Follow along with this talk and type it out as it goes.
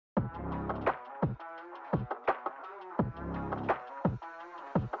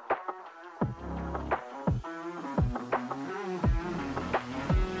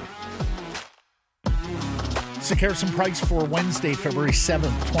Harrison Price for Wednesday, February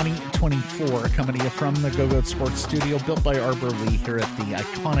 7th, 2024, coming to you from the Go-Goat Sports Studio, built by Arbor Lee here at the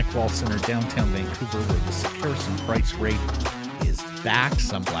iconic Wall Center, downtown Vancouver, where the Harrison Price rate is back.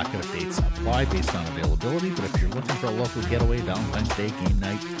 Some blackout dates apply based on availability, but if you're looking for a local getaway, Valentine's Day, game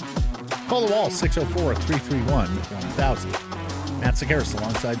night, call the Wall, 604-331-1000. Matt Segaris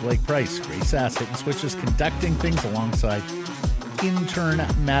alongside Blake Price. Grace Sass hitting switches, conducting things alongside intern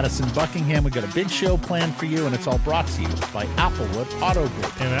Madison Buckingham. We got a big show planned for you, and it's all brought to you by Applewood Auto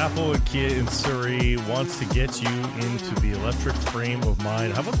Group. And Applewood Kia in Surrey wants to get you into the electric frame of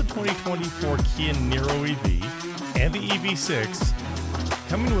mind. How about the 2024 Kia Niro EV and the EV6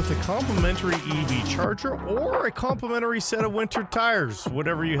 coming with a complimentary EV charger or a complimentary set of winter tires?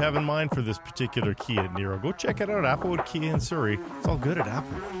 Whatever you have in mind for this particular Kia Niro, go check it out. Applewood Kia in Surrey. It's all good at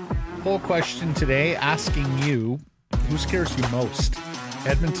Applewood. Poll question today asking you, who scares you most?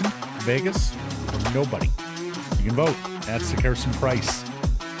 Edmonton, Vegas, or nobody? You can vote at Harrison Price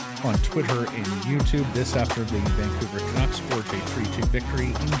on Twitter and YouTube. This after the Vancouver Canucks forge a 3-2 victory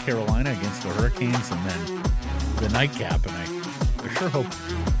in Carolina against the Hurricanes, and then the nightcap. And I sure hope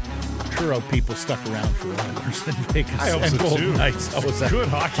people stuck around for Oilers in Vegas. I hope and so Golden too. Knights. That was a good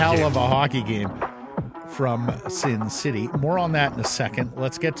hockey hell game. of a hockey game from Sin City. More on that in a second.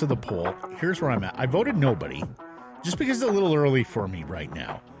 Let's get to the poll. Here's where I'm at. I voted nobody, just because it's a little early for me right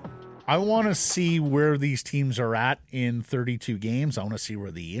now. I want to see where these teams are at in 32 games. I want to see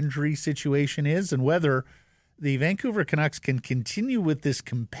where the injury situation is and whether the Vancouver Canucks can continue with this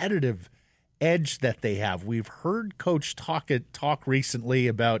competitive edge that they have. We've heard Coach talk recently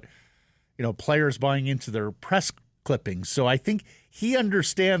about, players buying into their press clippings. So I think he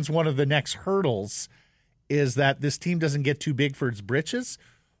understands one of the next hurdles is that this team doesn't get too big for its britches.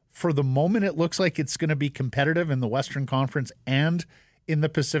 For the moment, it looks like it's going to be competitive in the Western Conference and in the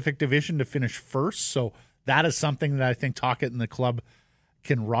Pacific Division to finish first. So that is something that I think Tocchet and the club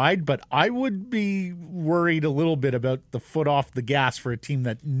can ride. But I would be worried a little bit about the foot off the gas for a team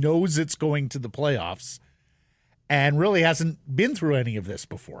that knows it's going to the playoffs and really hasn't been through any of this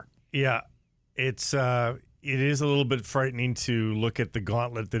before. Yeah, it is a little bit frightening to look at the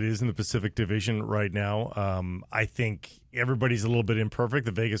gauntlet that is in the Pacific Division right now. I think everybody's a little bit imperfect.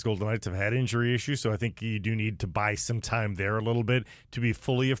 The Vegas Golden Knights have had injury issues, so I think you do need to buy some time there a little bit to be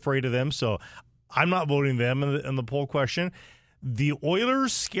fully afraid of them. So I'm not voting them in the poll question. The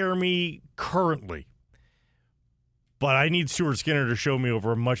Oilers scare me currently, but I need Stuart Skinner to show me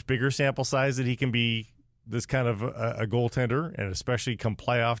over a much bigger sample size that he can be this kind of a goaltender, and especially come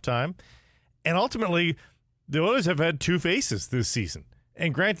playoff time. And ultimately, the Oilers have had two faces this season.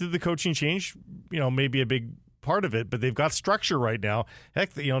 And granted, the coaching change, may be a big part of it, but they've got structure right now.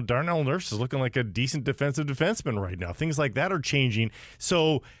 Heck, Darnell Nurse is looking like a decent defensive defenseman right now. Things like that are changing.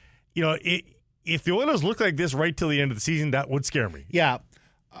 So, if the Oilers look like this right till the end of the season, that would scare me. Yeah.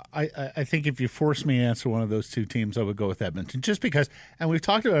 I think if you force me to answer one of those two teams, I would go with Edmonton. Just because, and we've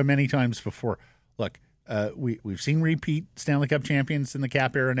talked about it many times before. Look, we've seen repeat Stanley Cup champions in the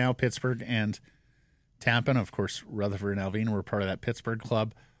cap era now, Pittsburgh and Tampa. And of course, Rutherford and Alvin were part of that Pittsburgh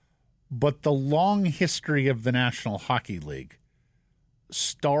club. But the long history of the National Hockey League,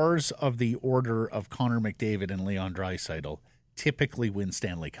 stars of the order of Connor McDavid and Leon Draisaitl typically win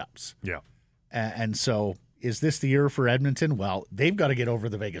Stanley Cups. Yeah. And so is this the year for Edmonton? Well, they've got to get over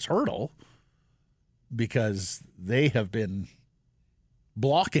the Vegas hurdle because they have been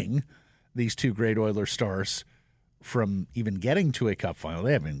blocking these two great Oilers stars from even getting to a cup final.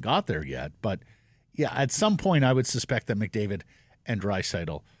 They haven't got there yet. But, yeah, at some point I would suspect that McDavid and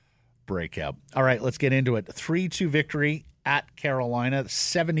Draisaitl break out. All right, let's get into it. 3-2 victory at Carolina.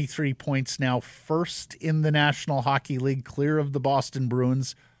 73 points now, first in the National Hockey League, clear of the Boston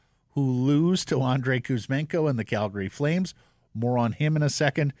Bruins, who lose to Andrei Kuzmenko and the Calgary Flames. More on him in a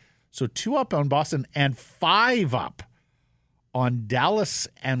second. So 2 up on Boston and 5 up on Dallas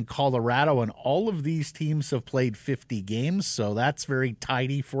and Colorado, and all of these teams have played 50 games, so that's very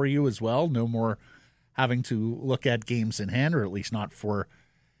tidy for you as well. No more having to look at games in hand, or at least not for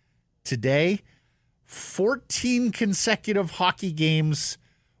today. 14 consecutive hockey games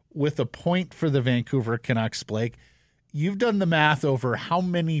with a point for the Vancouver Canucks, Blake. You've done the math over how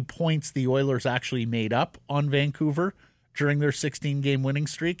many points the Oilers actually made up on Vancouver during their 16-game winning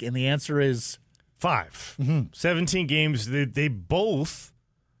streak, and the answer is 5. Mm-hmm. 17 games. They both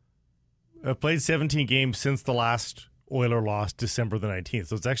have played 17 games since the last Oiler loss, December the 19th.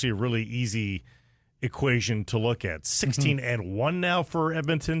 So it's actually a really easy equation to look at. 16-1 now for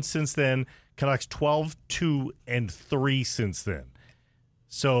Edmonton since then. Canucks 12-2-3 since then.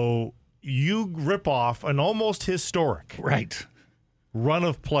 So you rip off an almost historic right run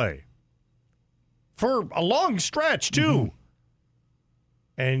of play for a long stretch, too. Mm-hmm.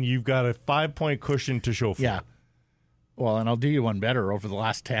 And you've got a 5-point cushion to show for Yeah. it. Well, and I'll do you one better. Over the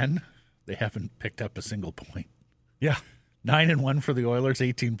last 10, they haven't picked up a single point. Yeah. 9-1 for the Oilers,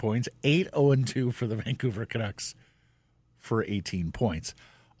 18 points. 8-0-2 for the Vancouver Canucks for 18 points.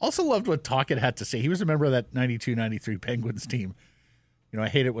 Also loved what Tocchet had to say. He was a member of that 92-93 Penguins team. You know, I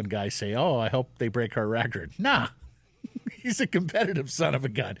hate it when guys say, oh, I hope they break our record. Nah. He's a competitive son of a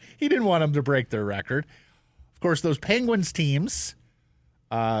gun. He didn't want them to break their record. Of course, those Penguins teams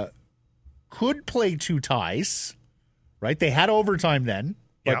could play 2 ties, right? They had overtime then,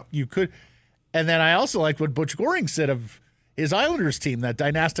 but you could. And then I also liked what Butch Goring said of his Islanders team, that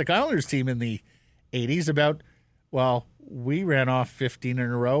dynastic Islanders team in the 80s about, well, we ran off 15 in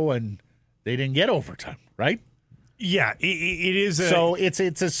a row and they didn't get overtime, right? Yeah, it is. So it's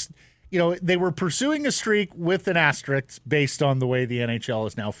you know, they were pursuing a streak with an asterisk based on the way the NHL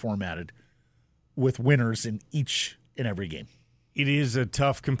is now formatted, with winners in each and every game. It is a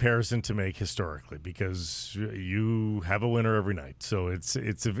tough comparison to make historically because you have a winner every night. So it's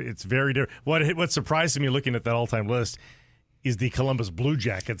very different. What surprised me looking at that all-time list is the Columbus Blue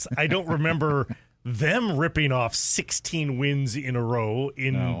Jackets. I don't remember them ripping off 16 wins in a row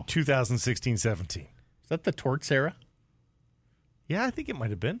in 2016-17. Is that the Torts era? Yeah, I think it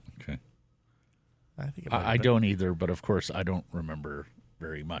might have been. Okay. I think it might have I been. don't either, but of course I don't remember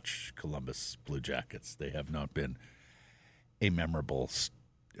very much Columbus Blue Jackets. They have not been a memorable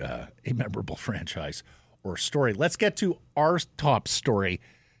franchise or story. Let's get to our top story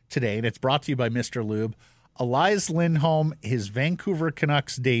today, and it's brought to you by Mr. Lube. Elias Lindholm, his Vancouver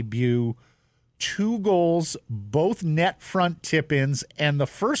Canucks debut, 2 goals, both net front tip-ins, and the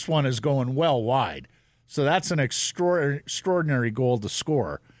first one is going well wide. So that's an extraordinary goal to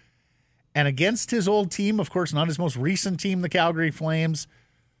score. And against his old team, of course, not his most recent team, the Calgary Flames,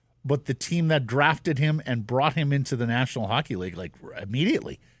 but the team that drafted him and brought him into the National Hockey League, like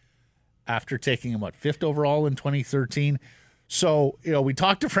immediately after taking him, 5th overall in 2013. So, you know, we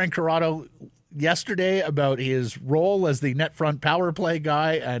talked to Frank Corrado yesterday about his role as the net front power play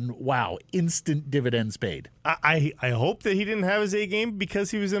guy, and wow, instant dividends paid. I hope that he didn't have his A game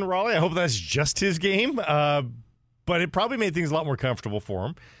because he was in Raleigh. I hope that's just his game, but it probably made things a lot more comfortable for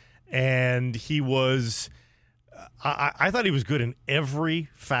him. And he was, I thought he was good in every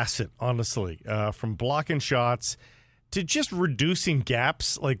facet, honestly, from blocking shots to just reducing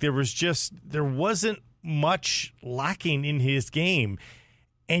gaps. Like there wasn't much lacking in his game.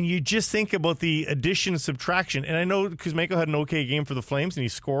 And you just think about the addition and subtraction. And I know Kuzmenko had an okay game for the Flames and he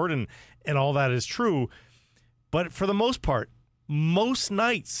scored and all that is true. But for the most part, most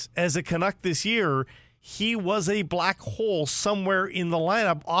nights as a Canuck this year, he was a black hole somewhere in the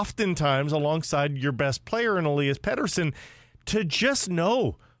lineup, oftentimes alongside your best player in Elias Pettersson, to just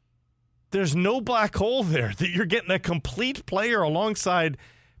know there's no black hole there, that you're getting a complete player alongside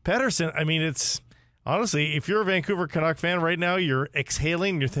Pettersson. I mean, it's honestly, if you're a Vancouver Canuck fan right now, you're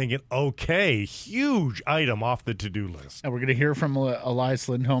exhaling, you're thinking, okay, huge item off the to-do list. And we're going to hear from Elias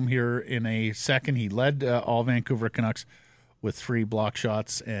Lindholm here in a second. He led all Vancouver Canucks with 3 block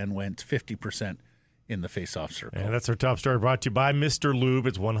shots and went 50% in the face-off circle. And that's our top story, brought to you by Mr. Lube.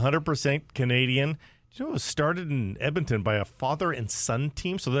 It's 100% Canadian. You know, it was started in Edmonton by a father and son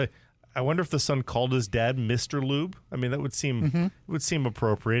team. So I wonder if the son called his dad Mr. Lube. I mean, that would seem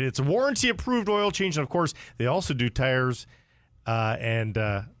appropriate. It's a warranty-approved oil change, and of course, they also do tires and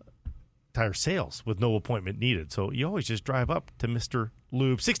tire sales with no appointment needed. So you always just drive up to Mr.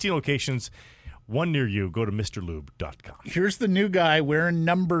 Lube. 16 locations. 1 near you. Go to MrLube.com. Here's the new guy wearing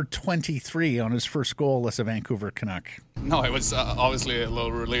number 23 on his first goal as a Vancouver Canuck. No, it was obviously a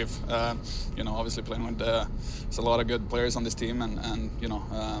little relief. Obviously playing with there's a lot of good players on this team, and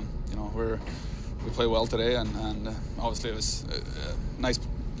we play well today, and obviously it was a nice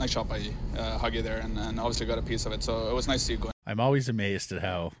shot by Huggy there, and obviously got a piece of it. So it was nice to see it going. I'm always amazed at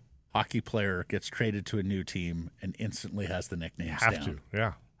how a hockey player gets traded to a new team and instantly has the nicknames down. Have to,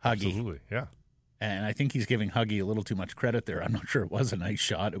 yeah. Huggy. Absolutely, yeah. And I think he's giving Huggy a little too much credit there. I'm not sure it was a nice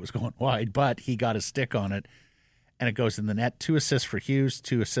shot. It was going wide, but he got a stick on it, and it goes in the net. 2 assists for Hughes,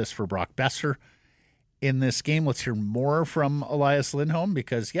 2 assists for Brock Besser in this game. Let's hear more from Elias Lindholm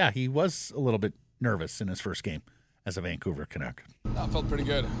because, yeah, he was a little bit nervous in his first game as a Vancouver Canuck. I felt pretty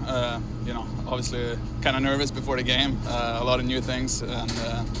good. Obviously kind of nervous before the game. A lot of new things, and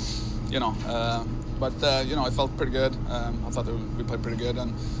But I felt pretty good. I thought that we played pretty good,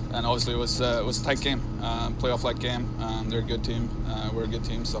 and obviously it was a tight game, playoff-like game. They're a good team. We're a good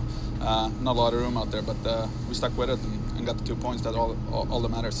team, so not a lot of room out there. But we stuck with it and got the 2 points. That's all that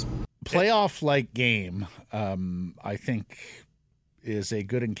matters. Playoff-like game. I think is a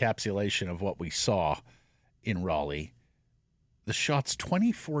good encapsulation of what we saw in Raleigh. The shots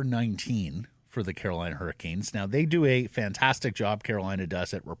 24-19 for the Carolina Hurricanes. Now, they do a fantastic job, Carolina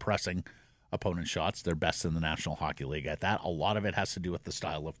does, at repressing opponent shots. They're best in the National Hockey League at that. A lot of it has to do with the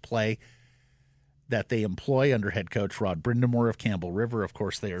style of play that they employ under head coach Rod Brindamore of Campbell River. Of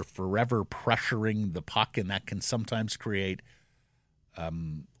course, they are forever pressuring the puck, and that can sometimes create,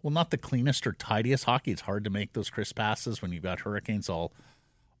 not the cleanest or tidiest hockey. It's hard to make those crisp passes when you've got Hurricanes all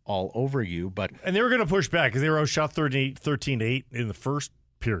over you. And they were going to push back because they were outshot 13-8 in the first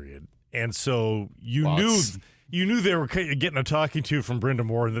period. And so you knew they were getting a talking to from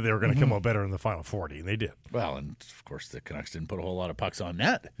Brindamore and that they were going to come out better in the final 40, and they did. Well, and of course the Canucks didn't put a whole lot of pucks on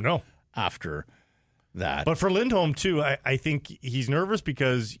net. No. After that. But for Lindholm, too, I think he's nervous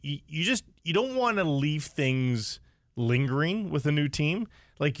because you don't want to leave things lingering with a new team.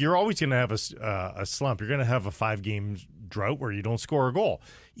 Like, you're always going to have a slump. You're going to have a 5-game drought where you don't score a goal.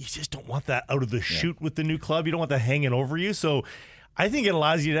 You just don't want that out of the chute with the new club. You don't want that hanging over you. So I think it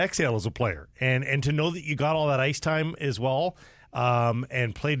allows you to exhale as a player and to know that you got all that ice time as well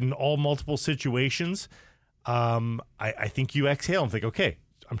and played in all multiple situations. I think you exhale and think, okay,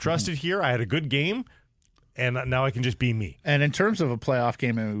 I'm trusted here. I had a good game, and now I can just be me. And in terms of a playoff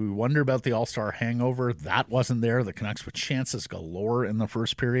game, I mean, we wonder about the All-Star hangover. That wasn't there. The Canucks with chances galore in the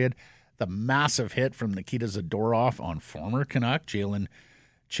first period. The massive hit from Nikita Zadorov on former Canuck, Jalen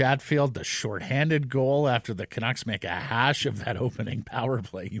Chatfield, the shorthanded goal after the Canucks make a hash of that opening power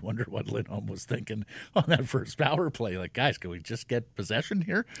play. You wonder what Lindholm was thinking on that first power play. Like, guys, can we just get possession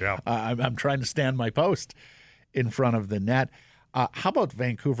here? Yeah. I'm trying to stand my post in front of the net. How about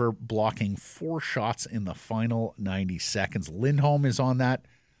Vancouver blocking 4 shots in the final 90 seconds? Lindholm is on that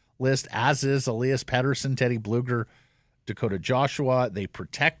list, as is Elias Pettersson, Teddy Bluger, Dakota Joshua. They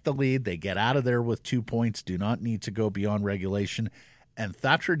protect the lead. They get out of there with 2 points, do not need to go beyond regulation. And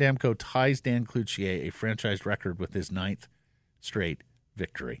Thatcher Demko ties Dan Cloutier a franchise record with his 9th straight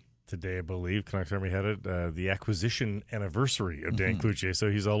victory. Today, I believe, Canucks Army had it, the acquisition anniversary of Dan Cloutier,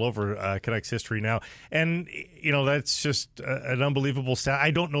 so he's all over Canucks history now. And, that's just an unbelievable stat.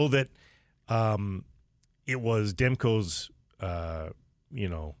 I don't know that it was Demko's,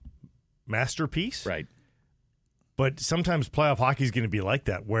 masterpiece. Right. But sometimes playoff hockey is going to be like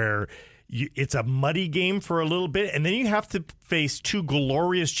that, where it's a muddy game for a little bit, and then you have to face 2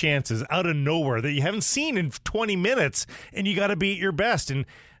 glorious chances out of nowhere that you haven't seen in 20 minutes, and you got to be at your best. And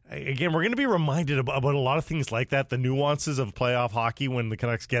again, we're going to be reminded about a lot of things like that, the nuances of playoff hockey when the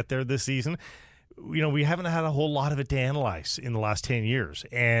Canucks get there this season. We haven't had a whole lot of it to analyze in the last 10 years.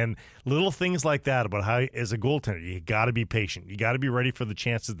 And little things like that about how, as a goaltender, you got to be patient. You got to be ready for the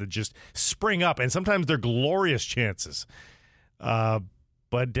chances that just spring up. And sometimes they're glorious chances.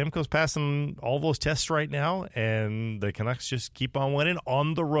 But Demko's passing all those tests right now, and the Canucks just keep on winning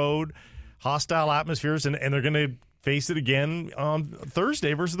on the road, hostile atmospheres, and they're going to face it again on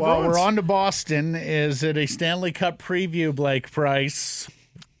Thursday versus the Bruins. Well, we're on to Boston. Is it a Stanley Cup preview, Blake Price?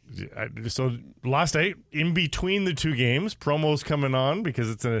 So last night, in between the 2 games, promos coming on because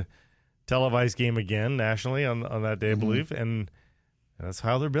it's a televised game again nationally on that day, I believe, and that's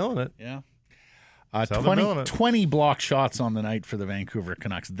how they're billing it. Yeah. 20 block shots on the night for the Vancouver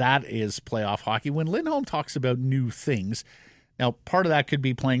Canucks. That is playoff hockey. When Lindholm talks about new things, now part of that could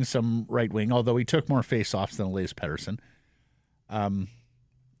be playing some right wing, although he took more faceoffs than Elias Pettersson.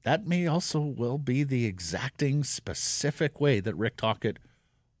 That may also well be the exacting specific way that Rick Tocchet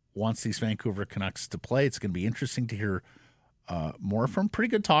wants these Vancouver Canucks to play. It's going to be interesting to hear more from pretty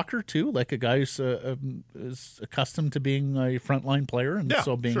good talker too, like a guy who's is accustomed to being a frontline player and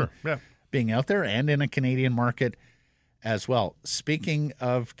being out there and in a Canadian market as well. Speaking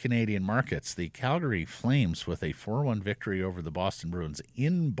of Canadian markets, the Calgary Flames with a 4-1 victory over the Boston Bruins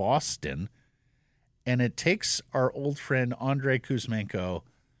in Boston, and it takes our old friend Andrei Kuzmenko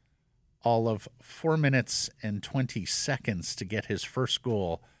all of 4 minutes and 20 seconds to get his first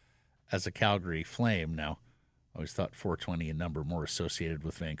goal as a Calgary Flame. Now, I always thought 420 a number more associated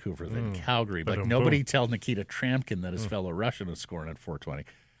with Vancouver than Calgary, but nobody tell Nikita Tramkin that his fellow Russian is scoring at 420.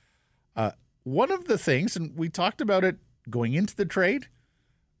 One of the things, and we talked about it going into the trade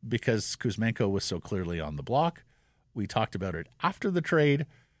because Kuzmenko was so clearly on the block. We talked about it after the trade.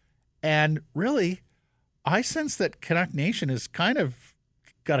 And really, I sense that Canuck Nation has kind of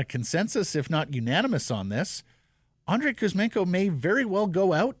got a consensus, if not unanimous on this. Andrei Kuzmenko may very well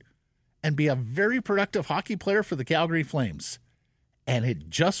go out and be a very productive hockey player for the Calgary Flames. And it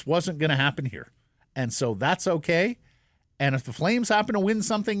just wasn't going to happen here. And so that's okay. And if the Flames happen to win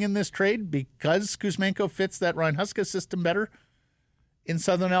something in this trade because Kuzmenko fits that Ryan Huska system better in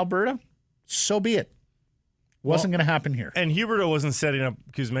Southern Alberta, so be it. Wasn't going to happen here. And Huberdeau wasn't setting up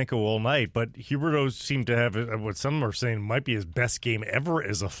Kuzmenko all night, but Huberdeau seemed to have what some are saying might be his best game ever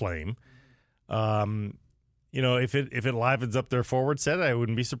as a Flame. If it livens up their forward set, I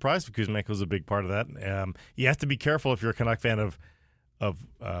wouldn't be surprised if Kuzmenko's a big part of that. You have to be careful if you're a Canuck fan of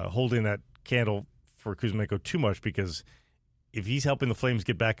holding that candle for Kuzmenko too much, because if he's helping the Flames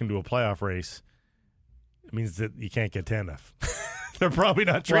get back into a playoff race, it means that you can't get Tanev. They're probably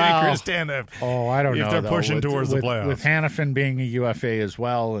not trading Chris Tanev. Oh, I don't know. If they're pushing towards the playoffs. With Hanifin being a UFA as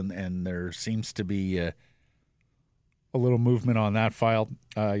well, and there seems to be a little movement on that file,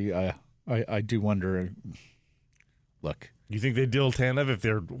 I do wonder. Look. You think they deal Tanev if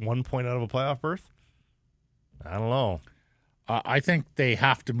they're 1 point out of a playoff berth? I don't know. I think they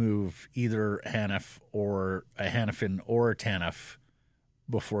have to move either Hanifin or a Tanev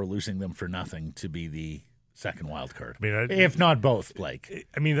before losing them for nothing to be the second wild card. I mean, if not both, Blake.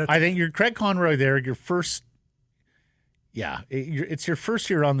 I think you're Craig Conroy there. Your first, it's your first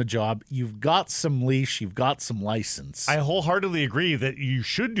year on the job. You've got some leash. You've got some license. I wholeheartedly agree that you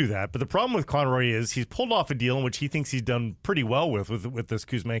should do that. But the problem with Conroy is he's pulled off a deal in which he thinks he's done pretty well with this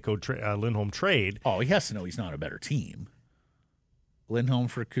Kuzmenko Lindholm trade. Oh, he has to know he's not a better team. Lindholm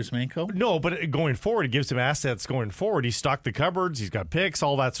for Kuzmenko? No, but going forward, it gives him assets going forward. He's stocked the cupboards. He's got picks,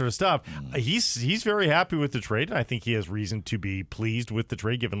 all that sort of stuff. He's very happy with the trade, and I think he has reason to be pleased with the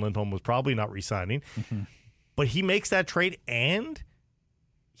trade, given Lindholm was probably not re-signing. Mm-hmm. But he makes that trade, and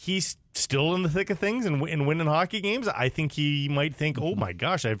he's still in the thick of things and winning hockey games. I think he might think, oh, my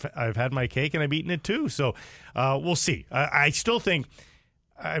gosh, I've had my cake, and I've eaten it too. So we'll see. I still think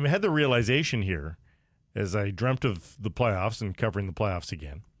I had the realization here, as I dreamt of the playoffs and covering the playoffs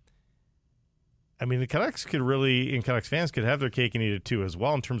again. I mean, the Canucks Canucks fans could have their cake and eat it too as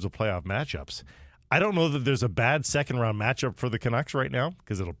well in terms of playoff matchups. I don't know that there's a bad second-round matchup for the Canucks right now,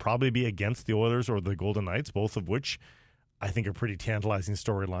 because it'll probably be against the Oilers or the Golden Knights, both of which I think are pretty tantalizing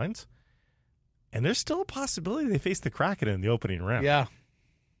storylines. And there's still a possibility they face the Kraken in the opening round. Yeah.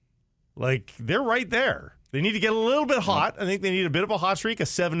 Like, they're right there. They need to get a little bit hot. I think they need a bit of a hot streak, a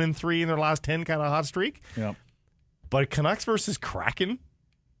 7-3 in their last 10 kind of hot streak. Yeah. But Canucks versus Kraken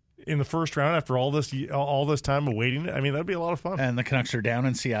in the first round after all this time of waiting, I mean, that'd be a lot of fun. And the Canucks are down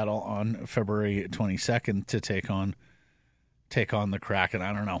in Seattle on February 22nd to take on the Kraken.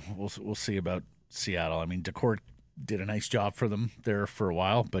 I don't know. We'll see about Seattle. I mean, DeCourt did a nice job for them there for a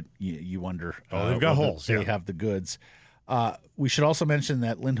while, but you wonder. They've got holes. They have the goods. We should also mention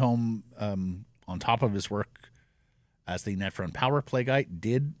that Lindholm, on top of his work as the net front power play guy,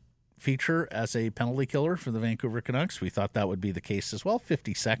 did feature as a penalty killer for the Vancouver Canucks. We thought that would be the case as well.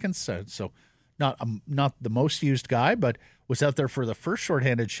 50 seconds, so not the most used guy, but was out there for the first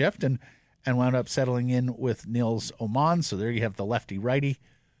shorthanded shift and wound up settling in with Nils Oman. So there you have the lefty-righty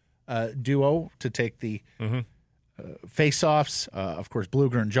duo to take the face-offs. Of course,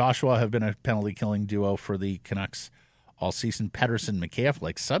 Bluger and Joshua have been a penalty-killing duo for the Canucks all season. Pettersson, Mikheyev,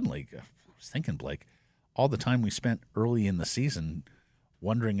 like suddenly, I was thinking, Blake, all the time we spent early in the season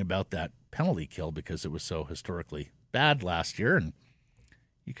wondering about that penalty kill because it was so historically bad last year, and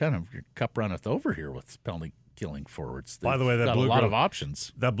your cup runneth over here with penalty killing forwards. By the way, that got Bluger, a lot of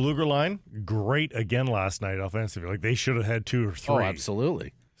options. That Bluger line, great again last night offensively. Like, they should have had 2 or 3. Oh,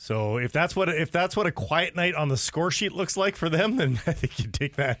 absolutely. So if that's what a quiet night on the score sheet looks like for them, then I think you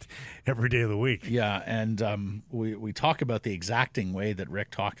take that every day of the week. Yeah, and we talk about the exacting way that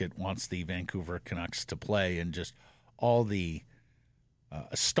Rick Tocchet wants the Vancouver Canucks to play, and just all the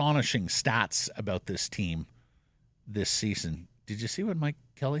astonishing stats about this team this season. Did you see what Mike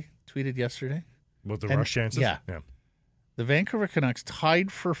Kelly tweeted yesterday? With the rush chances? Yeah. The Vancouver Canucks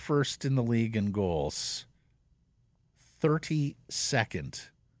tied for first in the league in goals, 32nd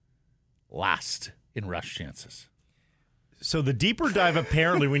last in rush chances. So the deeper dive,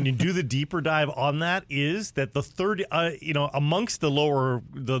 apparently, when you do the deeper dive on that, is that the third, amongst the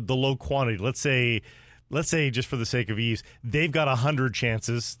low quantity, let's say just for the sake of ease, they've got 100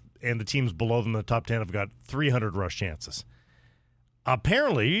 chances, and the teams below them in the top 10 have got 300 rush chances.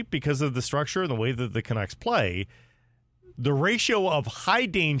 Apparently, because of the structure and the way that the Canucks play, the ratio of high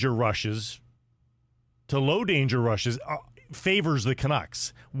danger rushes to low danger rushes favors the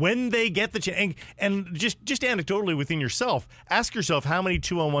Canucks when they get the chance. And just anecdotally within yourself, ask yourself how many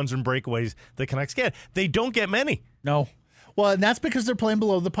 2-on-1s and breakaways the Canucks get. They don't get many. No. Well, and that's because they're playing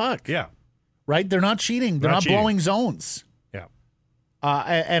below the puck. Yeah. Right? They're not cheating. They're not blowing zones. Yeah.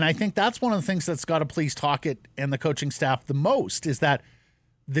 And I think that's one of the things that's got to please Tocchet and the coaching staff the most, is that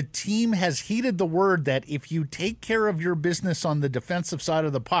the team has heeded the word that if you take care of your business on the defensive side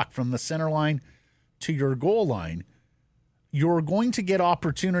of the puck from the center line to your goal line, you're going to get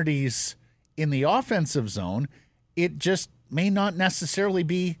opportunities in the offensive zone, it just may not necessarily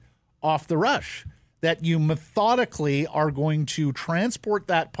be off the rush. That you methodically are going to transport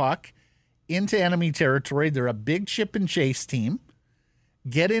that puck into enemy territory. They're a big chip and chase team.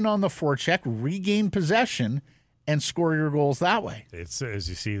 Get in on the forecheck, regain possession, and score your goals that way. It's, as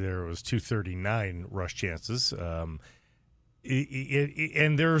you see, there was 239 rush chances. And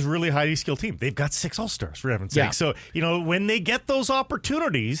there's really highly skilled team. They've got 6 All-Stars, for heaven's sake. So, when they get those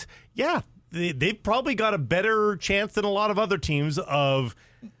opportunities, they've probably got a better chance than a lot of other teams of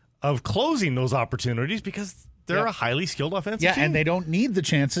closing those opportunities because they're a highly skilled offensive team. And they don't need the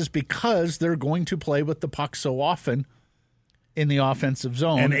chances because they're going to play with the puck so often in the offensive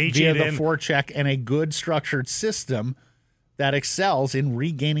zone and via the forecheck and a good structured system that excels in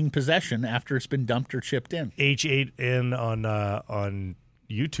regaining possession after it's been dumped or chipped in. H8N on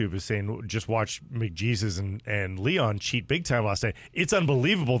YouTube is saying just watch McJesus and Leon cheat big time last night. It's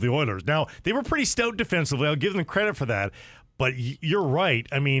unbelievable, the Oilers. Now, they were pretty stout defensively. I'll give them credit for that. But you're right.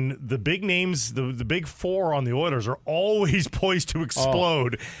 I mean, the big names, the big four on the Oilers are always poised to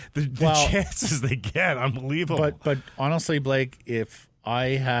explode. The chances they get, unbelievable. But honestly, Blake, if I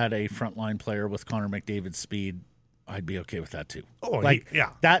had a frontline player with Connor McDavid's speed, I'd be okay with that too.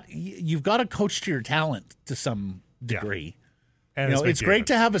 That you've got to coach to your talent to some degree. And it's great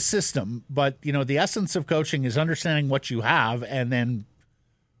to have a system, but the essence of coaching is understanding what you have and then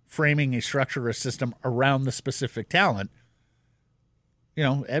framing a structure or a system around the specific talent.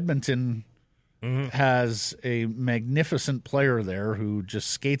 Edmonton has a magnificent player there who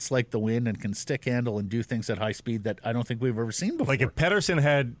just skates like the wind and can stick handle and do things at high speed that I don't think we've ever seen before. Like if Pettersson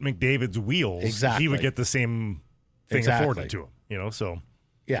had McDavid's wheels, he would get the same thing afforded to him. So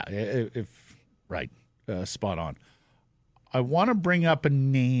spot on. I want to bring up a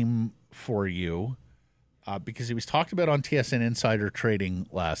name for you because he was talked about on TSN Insider Trading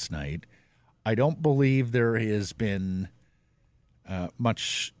last night. I don't believe there has been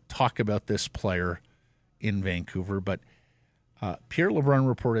much talk about this player in Vancouver, but Pierre LeBrun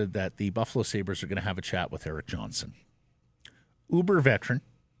reported that the Buffalo Sabres are going to have a chat with Eric Johnson. Uber veteran,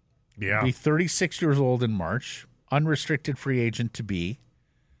 be 36 years old in March, unrestricted free agent to be,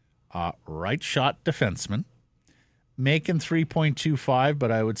 right shot defenseman, making 3.25,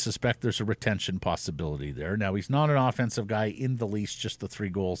 but I would suspect there's a retention possibility there. Now, he's not an offensive guy in the least, just the 3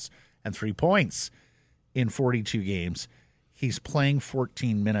 goals and 3 points in 42 games. He's playing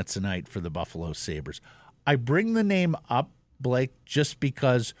 14 minutes a night for the Buffalo Sabres. I bring the name up, Blake, just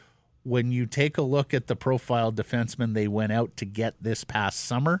because when you take a look at the profile defensemen they went out to get this past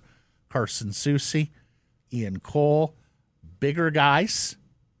summer, Carson Soucy, Ian Cole, bigger guys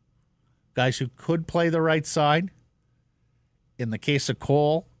who could play the right side. In the case of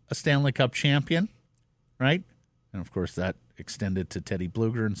Cole, a Stanley Cup champion, right? And, of course, that extended to Teddy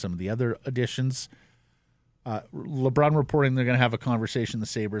Bluger and some of the other additions. LeBron reporting they're going to have a conversation, the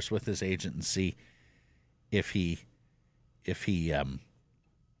Sabres, with his agent and see if he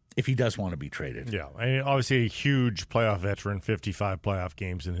does want to be traded. Yeah, I mean, obviously a huge playoff veteran, 55 playoff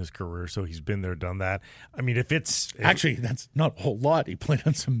games in his career, so he's been there, done that. I mean, Actually, that's not a whole lot. He played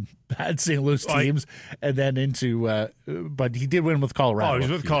on some bad St. Louis teams and then into but he did win with Colorado. Oh, he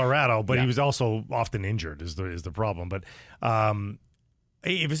was with Colorado, but he was also often injured is the problem. But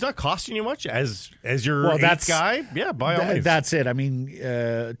if it's not costing you much as your eighth guy, by all means. That's it. I mean,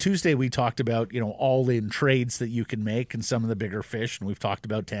 Tuesday we talked about all-in trades that you can make and some of the bigger fish, and we've talked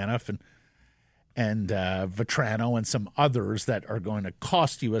about Tanev and Vetrano and some others that are going to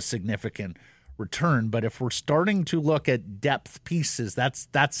cost you a significant return. But if we're starting to look at depth pieces,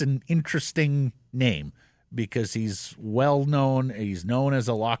 that's an interesting name because he's well known. He's known as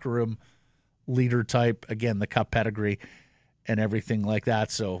a locker room leader type. Again, the Cup pedigree and everything like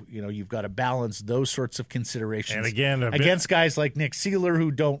that. So, you've got to balance those sorts of considerations. And again, against guys like Nick Seeler who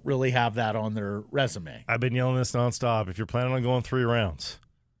don't really have that on their resume. I've been yelling this nonstop. If you're planning on going 3 rounds,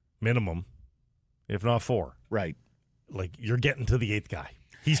 minimum, if not 4. Right. Like, you're getting to the 8th guy.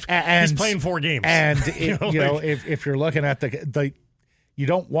 He's playing 4 games. And, if you're looking at the you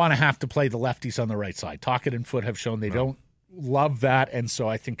don't want to have to play the lefties on the right side. Tocchet and Foote have shown they don't love that. And so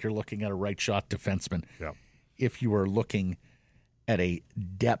I think you're looking at a right shot defenseman. Yeah. If you are looking at a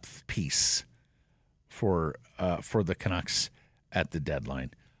depth piece for the Canucks at the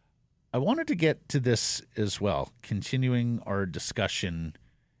deadline. I wanted to get to this as well, continuing our discussion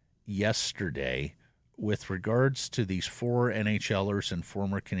yesterday with regards to these 4 NHLers and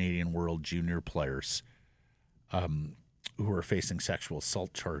former Canadian World Junior players who are facing sexual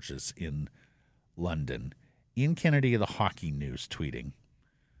assault charges in London. Ian Kennedy of the Hockey News tweeting,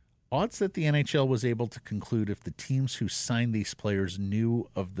 Odds that the NHL was able to conclude if the teams who signed these players knew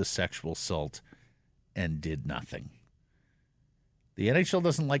of the sexual assault and did nothing. The NHL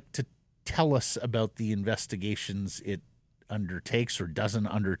doesn't like to tell us about the investigations it undertakes or doesn't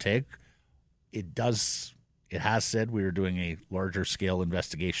undertake. It does. It has said we are doing a larger scale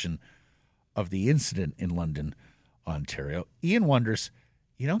investigation of the incident in London, Ontario. Ian wonders,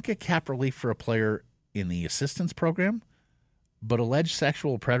 you don't get cap relief for a player in the assistance program, but alleged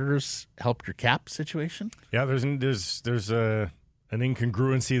sexual predators helped your cap situation? Yeah, there's an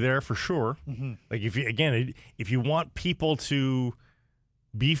incongruency there for sure. Mm-hmm. Like if you want people to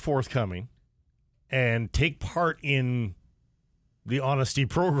be forthcoming and take part in the honesty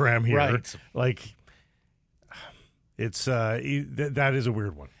program here, right. Like it's that is a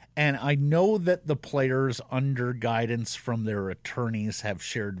weird one. And I know that the players, under guidance from their attorneys, have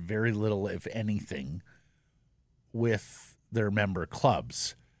shared very little, if anything, with their member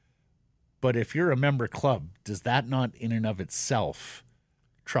clubs. But if you're a member club, does that not in and of itself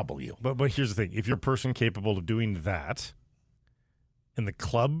trouble you? But here's the thing. If you're a person capable of doing that and the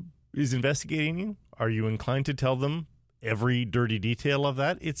club is investigating you, are you inclined to tell them every dirty detail of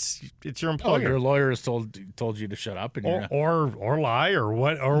that? It's your employer. Oh, your lawyer has told you to shut up, and or lie or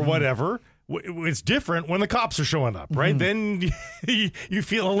whatever. It's different when the cops are showing up, right? Then you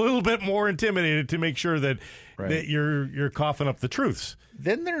feel a little bit more intimidated to make sure that you're coughing up the truths.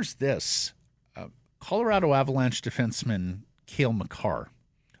 Then there's this Colorado Avalanche defenseman Cale Makar,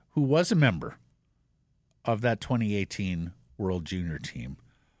 who was a member of that 2018 World Junior team,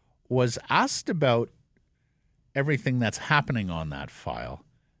 was asked about everything that's happening on that file.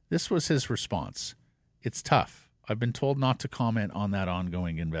 This was his response. It's tough. I've been told not to comment on that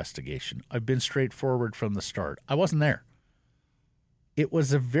ongoing investigation. I've been straightforward from the start. I wasn't there. It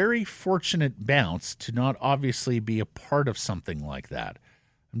was a very fortunate bounce to not obviously be a part of something like that.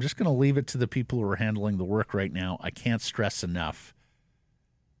 I'm just going to leave it to the people who are handling the work right now. I can't stress enough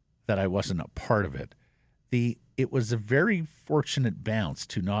that I wasn't a part of it. It was a very fortunate bounce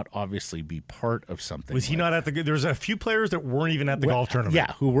to not obviously be part of something. Was he not at the? There was a few players that weren't even at the golf tournament.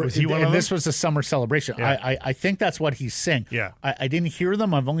 Yeah, who were? Was he one of and them? this was a summer celebration. Yeah. I think that's what he's saying. Yeah, I didn't hear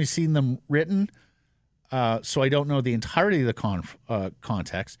them. I've only seen them written, so I don't know the entirety of the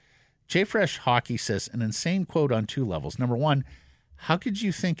context. JFresh Hockey says an insane quote on two levels. Number one, how could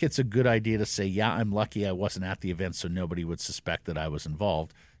you think it's a good idea to say, "Yeah, I'm lucky I wasn't at the event, so nobody would suspect that I was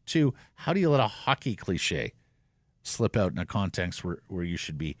involved"? Two, how do you let a hockey cliche slip out in a context where you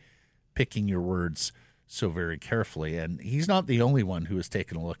should be picking your words so very carefully? And he's not the only one who has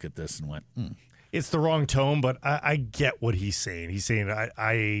taken a look at this and went, It's the wrong tone, but I get what he's saying. He's saying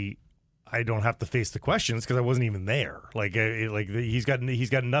I don't have to face the questions because I wasn't even there. He's got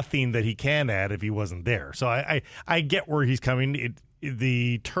nothing that he can add if he wasn't there. So I get where he's coming.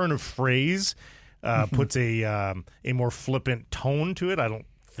 The turn of phrase puts a more flippant tone to it. I don't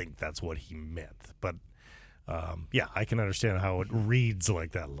think that's what he meant, but I can understand how it reads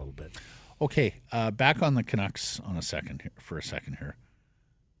like that a little bit. Okay, back on the Canucks for a second here.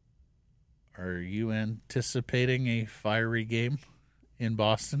 Are you anticipating a fiery game in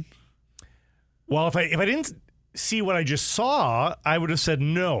Boston? Well, if I didn't see what I just saw, I would have said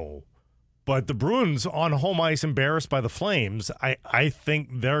no. But the Bruins on home ice, embarrassed by the Flames, I think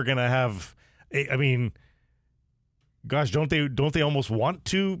they're going to have. I mean, gosh, don't they almost want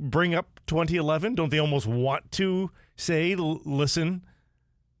to bring up 2011? Don't they almost want to say, listen,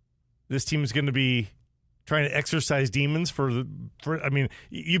 this team's going to be trying to exercise demons for I mean,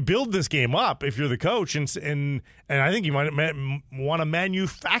 you build this game up if you're the coach, and I think you might want to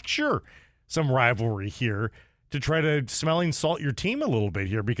manufacture some rivalry here to try to smelling salt your team a little bit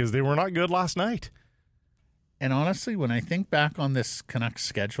here because they were not good last night. And honestly, when I think back on this Canucks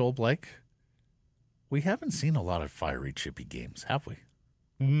schedule, Blake, we haven't seen a lot of fiery, chippy games, have we?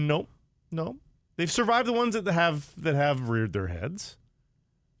 No. They've survived the ones that have reared their heads.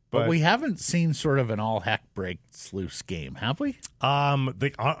 But we haven't seen sort of an all heck breaks loose game, have we?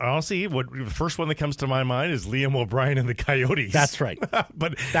 Honestly, the first one that comes to my mind is Liam O'Brien and the Coyotes. That's right.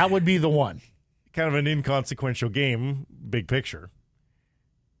 But that would be the one. Kind of an inconsequential game, big picture,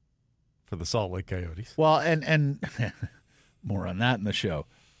 for the Salt Lake Coyotes. Well, and more on that in the show.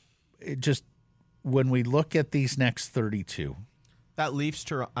 It just when we look at these next 32. That Leafs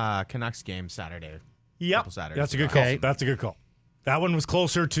Canucks game Saturday. Yep. That's a good call. That's a good call. That one was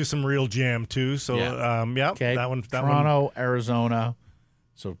closer to some real jam, too. So, okay. That one. Toronto, Arizona.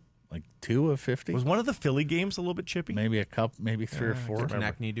 So, like 2 of 50. Was one of the Philly games a little bit chippy? Maybe a couple, maybe 3 or 4.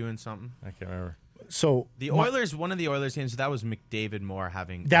 Konechny doing something. I can't remember. So The Oilers, one of the Oilers games, that was McDavid Moore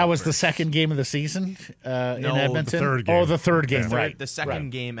having. that was the outbursts. second game of the season in Edmonton. the third game. Oh, the third game, Third- right? The second right.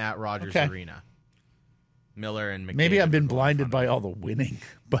 game at Rogers Okay. Arena. Miller and McDavid. Maybe I've been were going blinded front by of all the winning,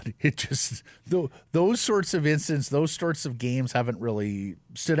 but it just those sorts of incidents, those sorts of games haven't really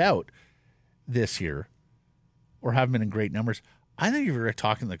stood out this year, or haven't been in great numbers. I think if you're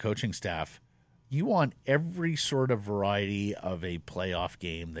talking to the coaching staff, you want every sort of variety of a playoff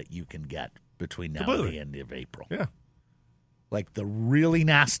game that you can get between now and the end of April. Yeah. Like the really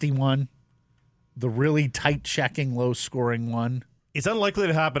nasty one, the really tight checking, low scoring one. It's unlikely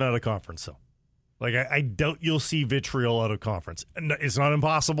to happen out of conference, though. Like, I doubt you'll see vitriol out of conference. It's not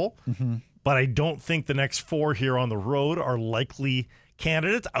impossible, but I don't think the next 4 here on the road are likely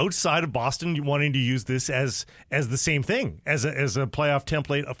candidates outside of Boston wanting to use this as the same thing, as a playoff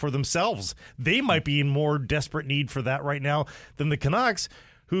template for themselves. They might be in more desperate need for that right now than the Canucks,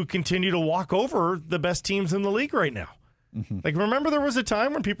 who continue to walk over the best teams in the league right now. Like, remember there was a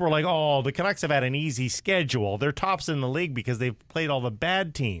time when people were like, oh, the Canucks have had an easy schedule. They're tops in the league because they've played all the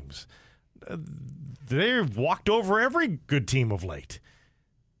bad teams. They've walked over every good team of late.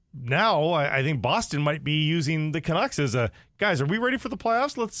 Now, I think Boston might be using the Canucks as guys, are we ready for the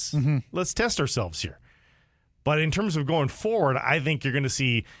playoffs? Let's test ourselves here. But in terms of going forward, I think you're going to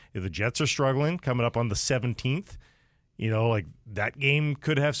see the Jets are struggling coming up on the 17th. You know, like that game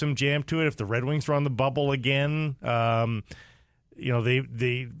could have some jam to it if the Red Wings are on the bubble again. You know,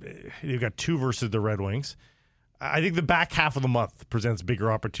 they've got 2 versus the Red Wings. I think the back half of the month presents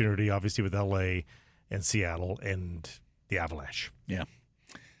bigger opportunity, obviously, with LA and Seattle and the Avalanche. Yeah.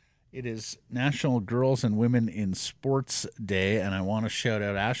 It is National Girls and Women in Sports Day, and I want to shout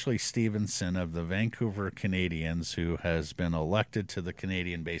out Ashley Stevenson of the Vancouver Canadians, who has been elected to the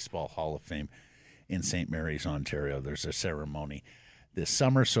Canadian Baseball Hall of Fame in St. Mary's, Ontario. There's a ceremony this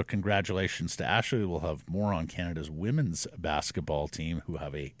summer, so congratulations to Ashley. We'll have more on Canada's women's basketball team, who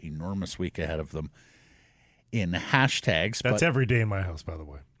have an enormous week ahead of them in hashtags. That's every day in my house, by the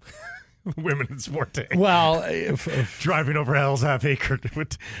way. Women in Sport Day. Well, driving over Hell's Half Acre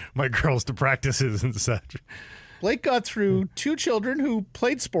with my girls to practices and such. Blake got through 2 children who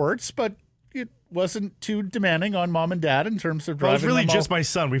played sports, but it wasn't too demanding on mom and dad in terms of driving. Well, it was really them just all. my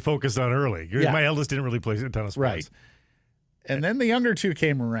son we focused on early. Yeah. My eldest didn't really play a ton of sports. Right. And then the younger 2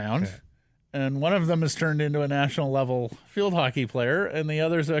 came around, and one of them has turned into a national level field hockey player, and the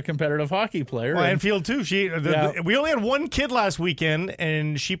other's a competitive hockey player. Well, and field too. We only had 1 kid last weekend,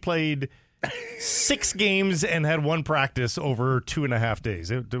 and she played 6 games and had 1 practice over 2.5 days.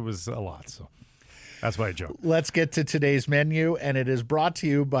 It was a lot, so that's why I joke. Let's get to today's menu, and it is brought to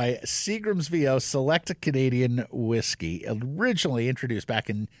you by Seagram's VO Select Canadian Whiskey. Originally introduced back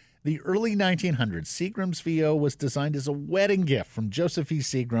in the early 1900s, Seagram's VO was designed as a wedding gift from Joseph E.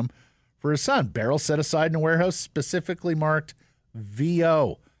 Seagram for his son. Barrels set aside in a warehouse specifically marked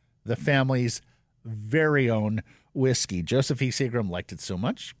VO, the family's very own whiskey. Joseph E. Seagram liked it so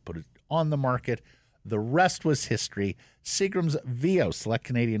much, put it on the market. The rest was history. Seagram's VO Select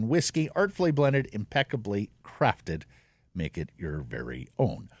Canadian Whiskey, artfully blended, impeccably crafted. Make it your very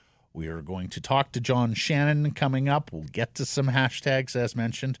own. We are going to talk to John Shannon coming up. We'll get to some hashtags, as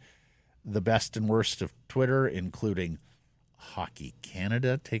mentioned. The best and worst of Twitter, including Hockey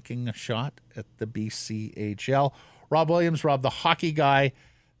Canada taking a shot at the BCHL. Rob Williams, Rob the Hockey Guy,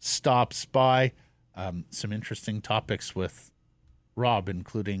 stops by. Some interesting topics with Rob,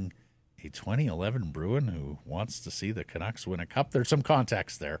 including a 2011 Bruin who wants to see the Canucks win a cup. There's some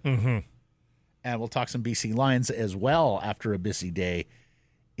context there. Mm-hmm. And we'll talk some BC Lions as well after a busy day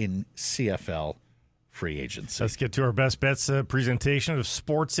in CFL free agency. Let's get to our best bets presentation of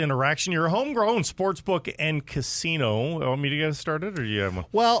Sports Interaction, your homegrown sportsbook and casino. Want me to get started, or do you have one?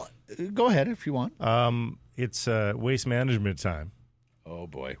 Well, go ahead if you want. It's waste management time. Oh,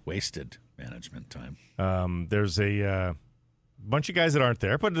 boy. Wasted management time. There's a bunch of guys that aren't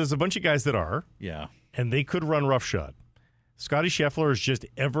there, but there's a bunch of guys that are. Yeah. And they could run roughshod. Scotty Scheffler is just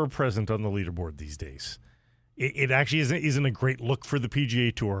ever present on the leaderboard these days. It actually isn't a great look for the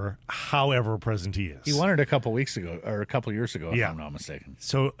PGA Tour, however present he is. He won it a couple weeks ago, or a couple years ago, if I'm not mistaken.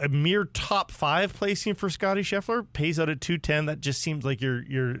 So a mere top 5 placing for Scotty Scheffler pays out at 210. That just seems like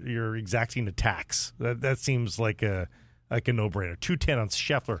you're exacting a tax. That seems like a no-brainer. 210 on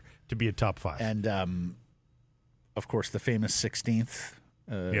Scheffler to be a top 5. And of course, the famous 16th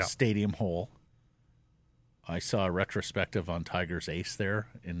stadium hole. I saw a retrospective on Tiger's ace there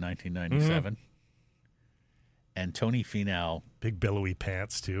in 1997. Mm-hmm. And Tony Finau. Big billowy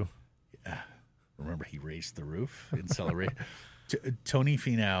pants, too. Remember, he raised the roof in celebration. Tony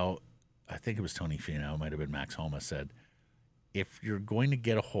Finau, I think it was Tony Finau, might have been Max Homa, said, if you're going to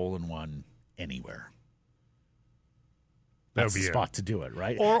get a hole in one, anywhere. That That's would be the spot to do it,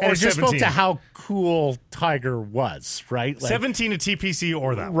 right? Or and it just spoke 17. to how cool Tiger was, right? 17 at TPC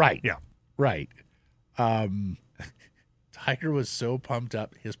or that. Right. Yeah. Right. Tiger was so pumped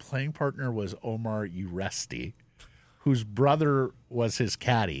up. His playing partner was Omar Uresti, whose brother was his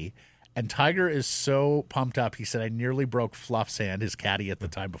caddy. And Tiger is so pumped up, he said, I nearly broke Fluff's hand, his caddy at the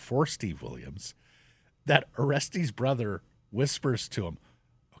time before Steve Williams, that Uresti's brother whispers to him,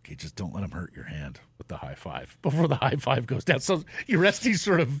 okay, just don't let him hurt your hand with the high five before the high five goes down. So Uresti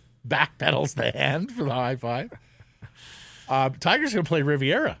sort of backpedals the hand for the high five. Tiger's going to play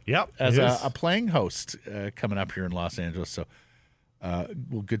Riviera as a playing host coming up here in Los Angeles. So,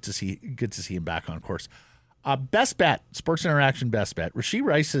 good to see him back on course. Best bet, Sports Interaction best bet. Rashee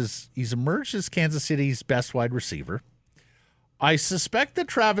Rice he's emerged as Kansas City's best wide receiver. I suspect that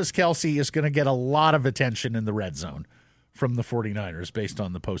Travis Kelce is going to get a lot of attention in the red zone from the 49ers based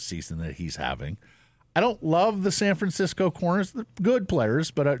on the postseason that he's having. I don't love the San Francisco corners. They're good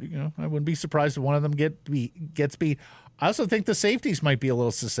players, but I wouldn't be surprised if one of them gets beat. I also think the safeties might be a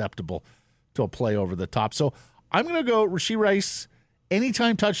little susceptible to a play over the top. So I'm going to go Rashee Rice,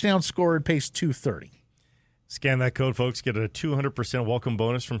 anytime touchdown scored, pace 230. Scan that code, folks. Get a 200% welcome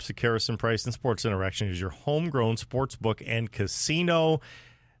bonus from Sekeres and Price and Sports Interaction. Is your homegrown sports book and casino.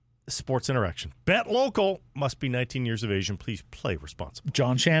 Sports Interaction. Bet local. Must be 19 years of age, and please play responsibly.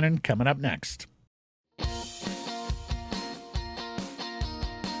 John Shannon coming up next.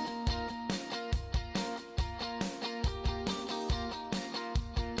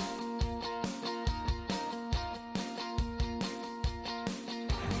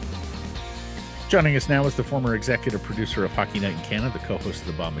 Joining us now is the former executive producer of Hockey Night in Canada, the co-host of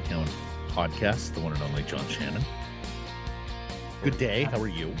the Bob McCown podcast, the one and only John Shannon. Good day. How are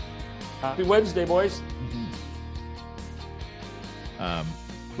you? Happy Wednesday, boys. What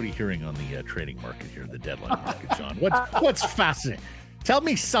are you hearing on the trading market here, the deadline market, John? What's fascinating? Tell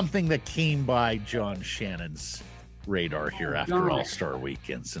me something that came by John Shannon's radar here after All-Star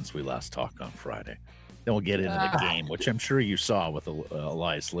Weekend since we last talked on Friday. Then we'll get into the game, which I'm sure you saw with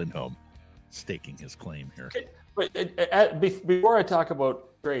Elias Lindholm staking his claim here. But before I talk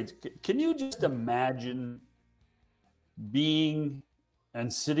about trades, can you just imagine being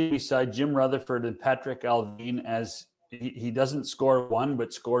and sitting beside Jim Rutherford and Patrick Alvin as he doesn't score one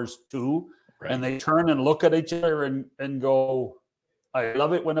but scores two, right, and they turn and look at each other and go, I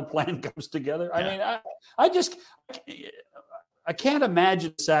love it when a plan comes together. Yeah. I mean, I can't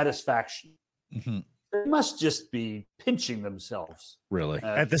imagine satisfaction. Mm-hmm. They must just be pinching themselves. Really?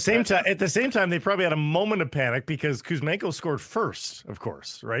 At the same time, they probably had a moment of panic because Kuzmenko scored first, of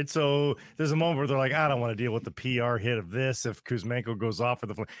course, right? So there's a moment where they're like, I don't want to deal with the PR hit of this if Kuzmenko goes off for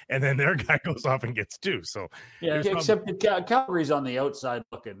the and then their guy goes off and gets two. So yeah, except Calgary's on the outside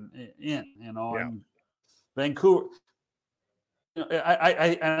looking in, and Vancouver.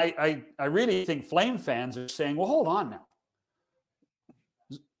 I really think Flame fans are saying, well, hold on now.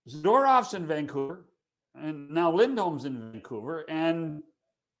 Zdorov's in Vancouver. And now Lindholm's in Vancouver, and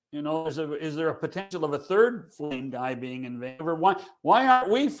is there a potential of a third Flame guy being in Vancouver? Why aren't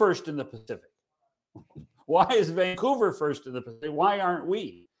we first in the Pacific? Why is Vancouver first in the Pacific? Why aren't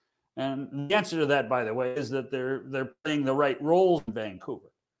we? And the answer to that, by the way, is that they're playing the right roles in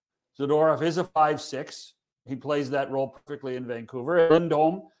Vancouver. Zadorov is a 5'6". He plays that role perfectly in Vancouver.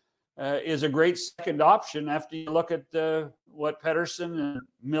 Lindholm is a great second option after you look at what Pettersson and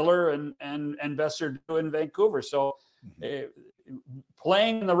Miller and Besser do in Vancouver. So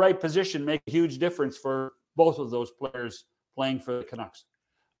playing in the right position makes a huge difference for both of those players playing for the Canucks.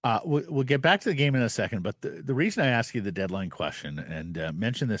 We'll get back to the game in a second, but the reason I asked you the deadline question and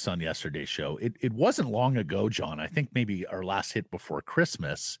mentioned this on yesterday's show, it wasn't long ago, John, I think maybe our last hit before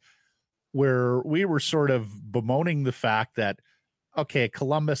Christmas, where we were sort of bemoaning the fact that, okay,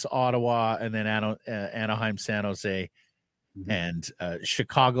 Columbus, Ottawa, and then Anaheim, San Jose, and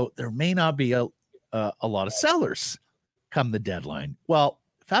Chicago, there may not be a lot of sellers come the deadline. Well,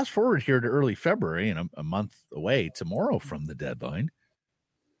 fast forward here to early February and a month away tomorrow from the deadline.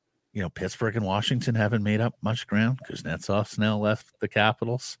 Pittsburgh and Washington haven't made up much ground. Kuznetsov's now left the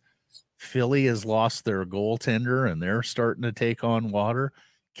Capitals. Philly has lost their goaltender, and they're starting to take on water.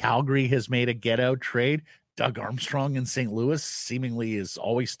 Calgary has made a get-out trade. Doug Armstrong in St. Louis seemingly is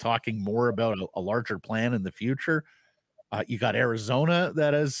always talking more about a larger plan in the future. You got Arizona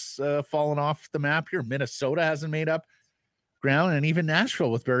that has fallen off the map here. Minnesota hasn't made up ground, and even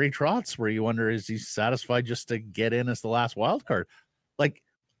Nashville with Barry Trotz, where you wonder, is he satisfied just to get in as the last wild card? Like,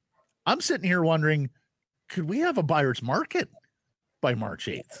 I'm sitting here wondering, could we have a buyer's market by March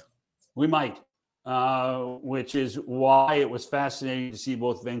 8th? We might. which is why it was fascinating to see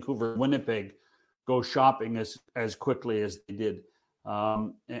both Vancouver and Winnipeg go shopping as quickly as they did.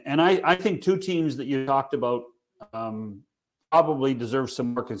 And I think two teams that you talked about probably deserve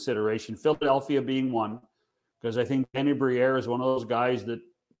some more consideration. Philadelphia being one, because I think Danny Briere is one of those guys that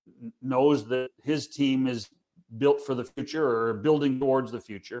knows that his team is built for the future or building towards the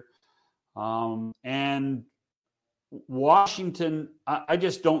future. And Washington, I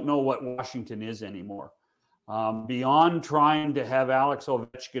just don't know what Washington is anymore. Beyond trying to have Alex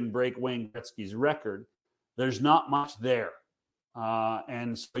Ovechkin break Wayne Gretzky's record, there's not much there.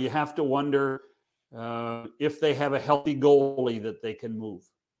 And so you have to wonder if they have a healthy goalie that they can move.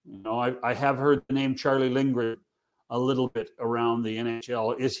 I have heard the name Charlie Lindgren a little bit around the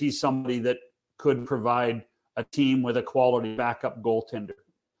NHL. Is he somebody that could provide a team with a quality backup goaltender?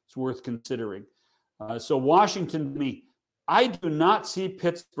 It's worth considering. So Washington, to me, I do not see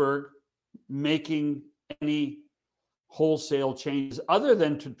Pittsburgh making any wholesale changes other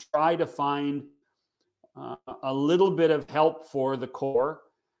than to try to find a little bit of help for the core.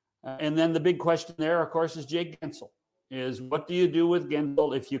 And then the big question there, of course, is Jake Gensel. Is what do you do with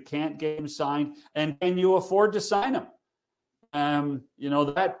Gensel if you can't get him signed, and can you afford to sign him?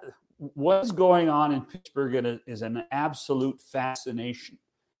 That what's going on in Pittsburgh is an absolute fascination,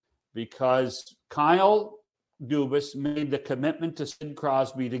 because Kyle Dubas made the commitment to Sid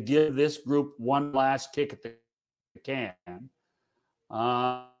Crosby to give this group one last kick at the can,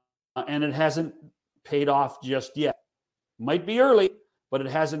 and it hasn't paid off just yet. Might be early, but it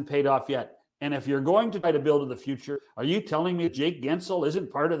hasn't paid off yet. And if you're going to try to build in the future, are you telling me Jake Gensel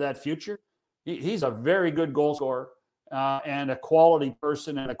isn't part of that future? He's a very good goal scorer and a quality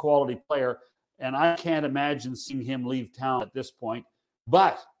person and a quality player. And I can't imagine seeing him leave town at this point.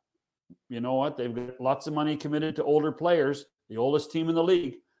 But you know what? They've got lots of money committed to older players, the oldest team in the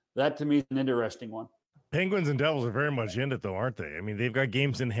league. That, to me, is an interesting one. Penguins and Devils are very much in it, though, aren't they? I mean, they've got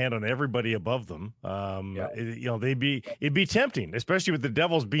games in hand on everybody above them. It'd be tempting, especially with the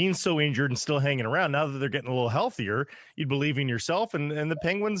Devils being so injured and still hanging around. Now that they're getting a little healthier, you'd believe in yourself. And the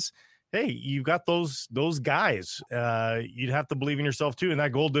Penguins, hey, you've got those guys. You'd have to believe in yourself too. And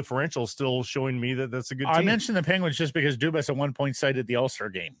that goal differential is still showing me that that's a good team. I mentioned the Penguins just because Dubas at one point cited the All-Star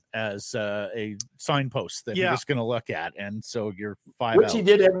game as a signpost that he was going to look at. And so you're Which out. He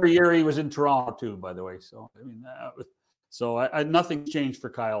did every year he was in Toronto too, by the way. So, I mean, nothing changed for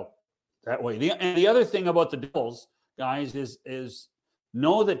Kyle that way. The other thing about the Devils, guys, is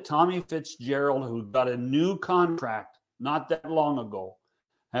know that Tommy Fitzgerald, who got a new contract not that long ago,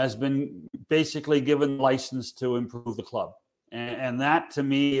 has been basically given license to improve the club. And that, to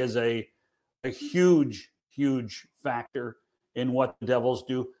me, is a huge, huge factor in what the Devils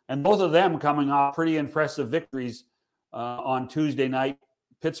do. And both of them coming off pretty impressive victories on Tuesday night,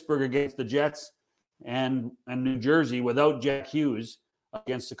 Pittsburgh against the Jets and New Jersey without Jack Hughes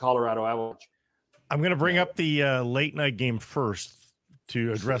against the Colorado Avalanche. I'm going to bring up the late night game first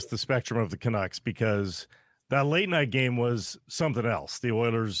to address the spectrum of the Canucks, because that late night game was something else, the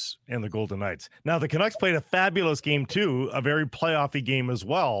Oilers and the Golden Knights. Now, the Canucks played a fabulous game too, a very playoffy game as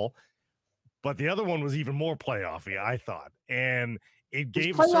well, but the other one was even more playoffy, I thought. And it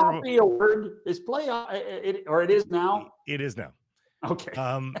gave playoffy a word? Is playoff, or it is now? It is now. Okay.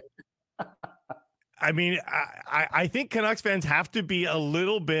 I mean, I think Canucks fans have to be a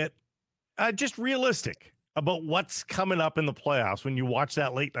little bit just realistic about what's coming up in the playoffs when you watch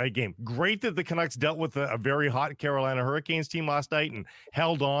that late night game. Great that the Canucks dealt with a very hot Carolina Hurricanes team last night and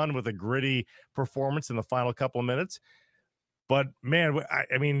held on with a gritty performance in the final couple of minutes. But man,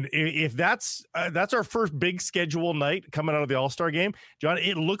 I mean, if that's our first big schedule night coming out of the All-Star game, John,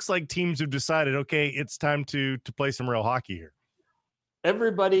 it looks like teams have decided, okay, it's time to play some real hockey here.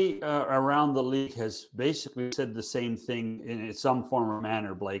 Everybody around the league has basically said the same thing in some form or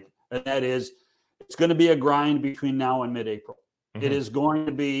manner, Blake, and that is, it's going to be a grind between now and mid-April. Mm-hmm. It is going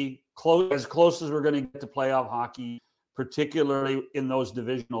to be as close as we're going to get to playoff hockey, particularly in those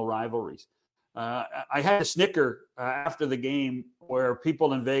divisional rivalries. I had a snicker after the game where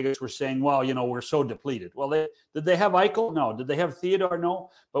people in Vegas were saying, well, we're so depleted. Well, did they have Eichel? No. Did they have Theodore?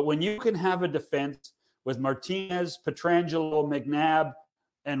 No. But when you can have a defense with Martinez, Pietrangelo, McNabb,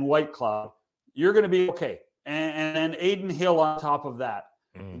 and Whitecloud, you're going to be okay. And then Aiden Hill on top of that.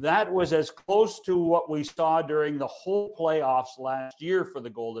 That was as close to what we saw during the whole playoffs last year for the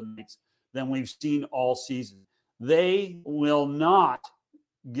Golden Knights than we've seen all season. They will not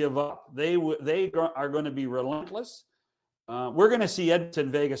give up. They are going to be relentless. We're going to see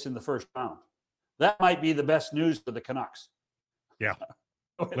Edmonton, Vegas in the first round. That might be the best news for the Canucks. Yeah.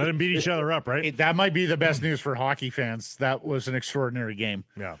 Let them beat each other up, right? That might be the best news for hockey fans. That was an extraordinary game.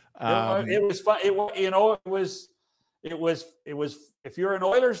 Yeah. It was fun. It was. If you're an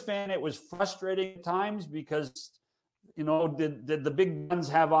Oilers fan, it was frustrating at times because, did the big guns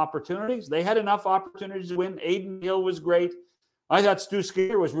have opportunities? They had enough opportunities to win. Aiden Hill was great. I thought Stu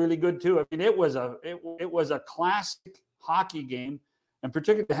Skeeter was really good too. I mean, it was a classic hockey game, and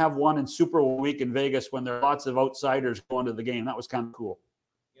particularly to have one in Super Bowl week in Vegas when there are lots of outsiders going to the game. That was kind of cool.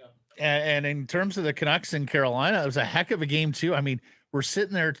 And in terms of the Canucks in Carolina, it was a heck of a game too. I mean, we're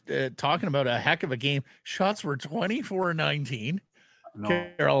sitting there talking about a heck of a game. Shots were 24-19.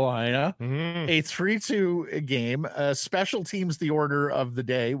 Carolina, a 3-2 game. Special teams the order of the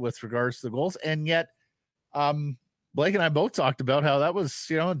day with regards to the goals, and yet Blake and I both talked about how that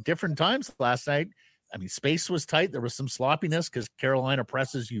was different times last night. I mean, space was tight. There was some sloppiness because Carolina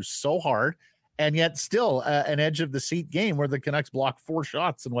presses you so hard, and yet still an edge of the seat game where the Canucks blocked 4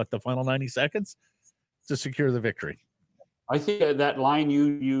 shots in the final 90 seconds to secure the victory. I think that line you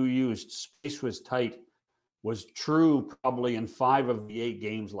used, space was tight, was true probably in 5 of the 8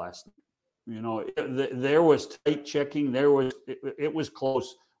 games last night. There was tight checking. It was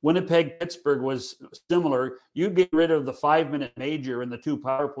close. Winnipeg, Pittsburgh was similar. You get rid of the 5-minute major and the 2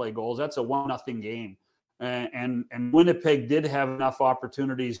 power play goals. That's a 1-0 game. And Winnipeg did have enough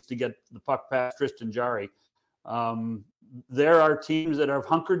opportunities to get the puck past Tristan Jarry. There are teams that have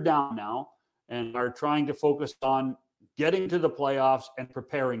hunkered down now and are trying to focus on getting to the playoffs and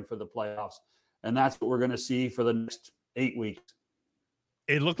preparing for the playoffs. And that's what we're going to see for the next 8 weeks.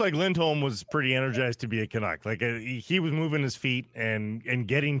 It looked like Lindholm was pretty energized to be a Canuck. Like he was moving his feet and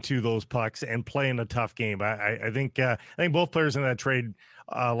getting to those pucks and playing a tough game. I think both players in that trade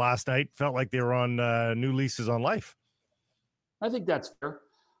last night felt like they were on new leases on life. I think that's fair.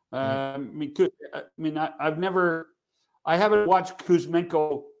 I haven't watched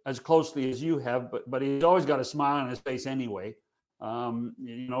Kuzmenko as closely as you have, but he's always got a smile on his face anyway.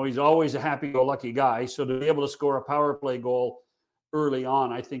 He's always a happy-go-lucky guy. So to be able to score a power play goal early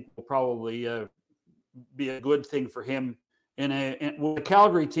on, I think will probably be a good thing for him with a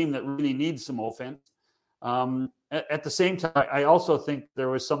Calgary team that really needs some offense. At the same time, I also think there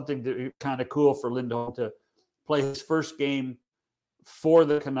was something kind of cool for Lindholm to play his first game for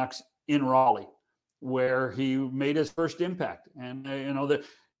the Canucks in Raleigh, where he made his first impact. And,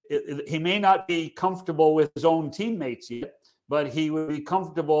 he may not be comfortable with his own teammates yet, but he would be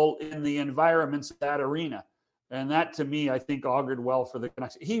comfortable in the environments of that arena. And that, to me, I think augured well for the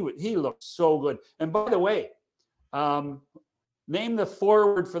Canucks. He looked so good. And by the way, name the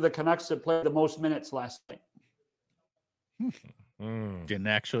forward for the Canucks that played the most minutes last night. Didn't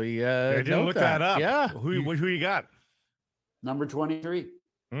actually I didn't look that up. Yeah. Who you got? Number 23.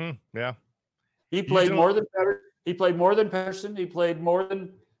 Yeah. He played more than Pettersson. He played more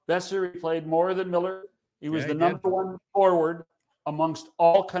than Besser. He played more than Miller. He was the number 1 forward amongst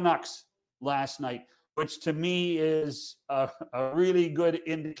all Canucks last night, which to me is a really good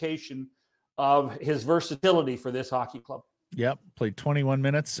indication of his versatility for this hockey club. Yep, played 21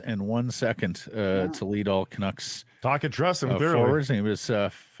 minutes and 1 second to lead all Canucks. Talk and trust him forwards, and he was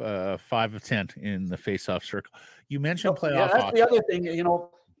 5 of 10 in the face-off circle. You mentioned playoff. Yeah, that's hockey. the other thing.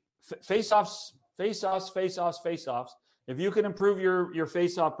 Face-offs. If you can improve your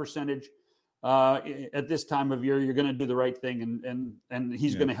face-off percentage at this time of year, you're going to do the right thing, and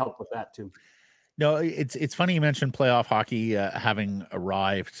he's going to help with that too. No, it's funny you mentioned playoff hockey having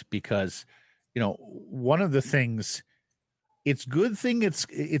arrived because one of the things. It's a good thing it's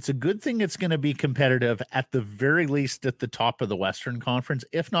going to be competitive at the very least at the top of the Western Conference,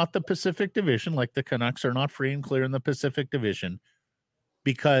 if not the Pacific Division. Like the Canucks are not free and clear in the Pacific Division,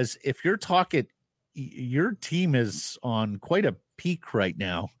 because if you're talking, your team is on quite a peak right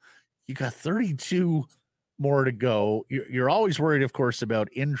now. You got 32 more to go. You're always worried, of course, about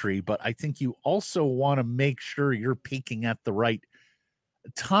injury, but I think you also want to make sure you're peaking at the right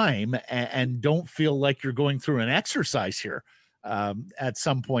time and don't feel like you're going through an exercise here at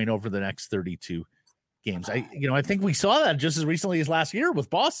some point over the next 32 games. I think we saw that just as recently as last year with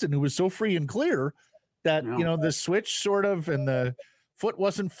Boston, who was so free and clear that the switch sort of and the foot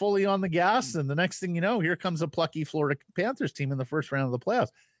wasn't fully on the gas, and the next thing you know, here comes a plucky Florida Panthers team in the first round of the playoffs.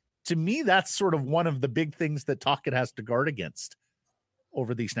 To me, that's sort of one of the big things that Tocchet has to guard against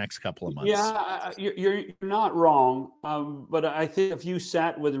over these next couple of months. Yeah, you're not wrong. But I think if you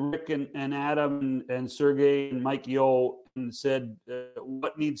sat with Rick and Adam and Sergey and Mike Yeo and said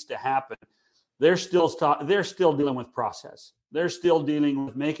what needs to happen, they're still dealing with process. They're still dealing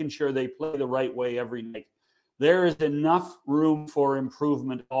with making sure they play the right way every night. There is enough room for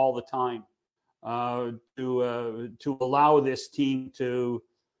improvement all the time to allow this team to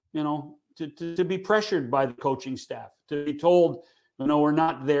to be pressured by the coaching staff, to be told, we're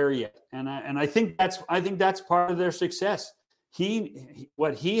not there yet. And I think that's part of their success.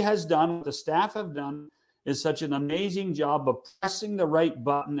 What he has done, what the staff have done, is such an amazing job of pressing the right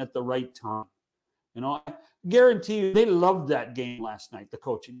button at the right time. I guarantee you they loved that game last night, the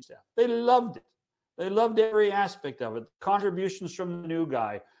coaching staff. They loved it. They loved every aspect of it. Contributions from the new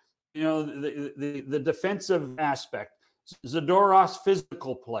guy, the defensive aspect, Zadorov's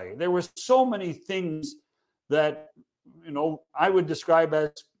physical play. There were so many things that, I would describe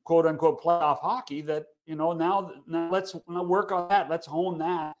as quote unquote playoff hockey that, now let's work on that. Let's hone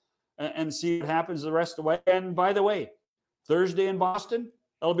that and see what happens the rest of the way. And by the way, Thursday in Boston,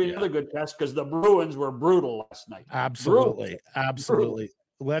 that'll be another good test because the Bruins were brutal last night. Absolutely. Absolutely.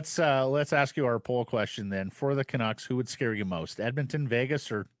 Let's ask you our poll question then. For the Canucks, who would scare you most? Edmonton,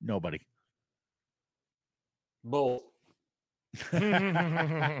 Vegas, or nobody? Both. Well,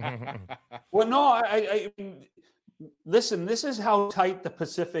 no, I listen, this is how tight the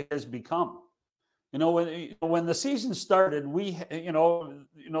Pacific has become. When the season started, we,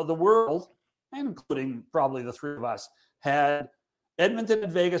 the world, including probably the three of us, had Edmonton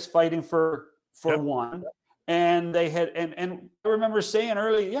and Vegas fighting for one. And they had, and I remember saying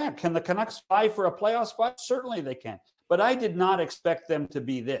early, can the Canucks fight for a playoff spot? Certainly they can. But I did not expect them to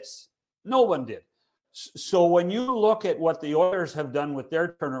be this. No one did. So when you look at what the Oilers have done with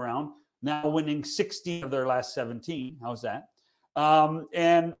their turnaround, now winning 16 of their last 17, how's that?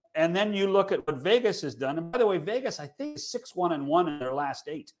 And then you look at what Vegas has done. And by the way, Vegas, I think, is 6-1-1 in their last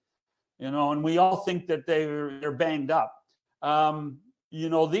 8. And we all think that they're banged up.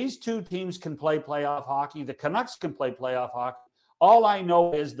 These two teams can play playoff hockey. The Canucks can play playoff hockey. All I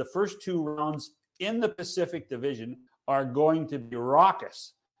know is the first 2 rounds in the Pacific Division are going to be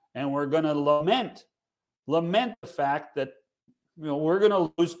raucous. And we're going to lament the fact that, we're going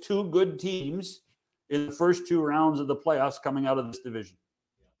to lose 2 good teams in the first 2 rounds of the playoffs coming out of this division.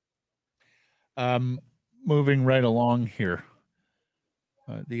 Moving right along here.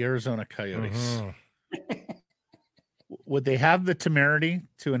 The Arizona Coyotes. Would they have the temerity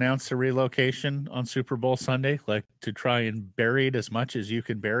to announce a relocation on Super Bowl Sunday, like to try and bury it as much as you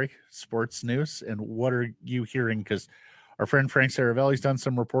can bury sports news? And what are you hearing? Because our friend Frank Saravelli's done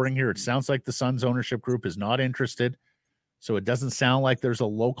some reporting here. It sounds like the Suns ownership group is not interested. So it doesn't sound like there's a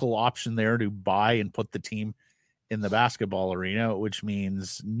local option there to buy and put the team in the basketball arena, which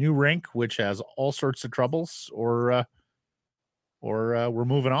means new rink, which has all sorts of troubles, or we're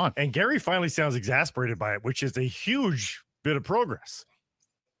moving on. And Gary finally sounds exasperated by it, which is a huge bit of progress.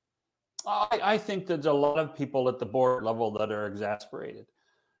 I think there's a lot of people at the board level that are exasperated.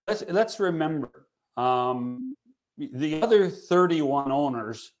 Let's remember, the other 31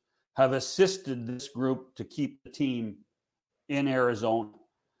 owners have assisted this group to keep the team in Arizona.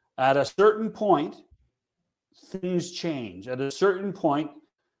 At a certain point, things change. At a certain point,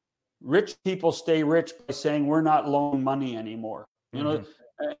 rich people stay rich by saying we're not loaning money anymore.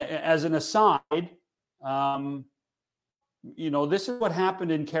 As an aside, this is what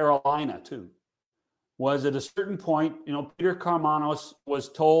happened in Carolina too. Was at a certain point, Peter Karmanos was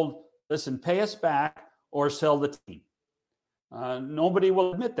told, listen, pay us back or sell the team. Nobody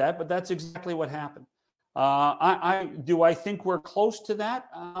will admit that, but that's exactly what happened. Do I think we're close to that?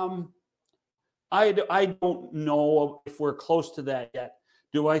 I don't know if we're close to that yet.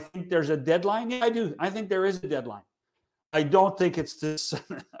 Do I think there's a deadline? Yeah, I do. I think there is a deadline. I don't think it's this.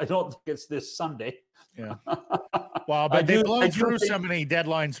 I don't think it's this Sunday. Yeah. Well, but they've blown through so many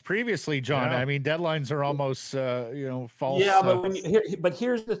deadlines previously, John. Yeah. I mean, deadlines are almost, false. Yeah, but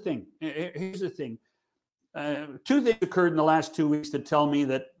here's the thing. Here's the thing. 2 things occurred in the last 2 weeks to tell me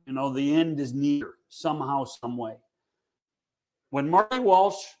that the end is near somehow, some way. When Marty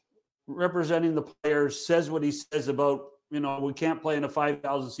Walsh, representing the players, says what he says about we can't play in a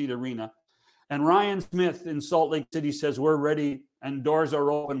 5,000-seat arena, and Ryan Smith in Salt Lake City says we're ready and doors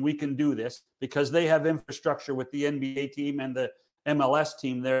are open, we can do this because they have infrastructure with the NBA team and the MLS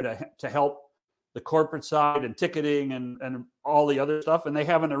team there to help the corporate side and ticketing and all the other stuff, and they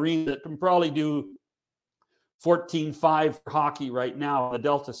have an arena that can probably do 14-5 for hockey right now at the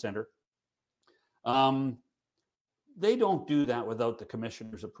Delta Center. They don't do that without the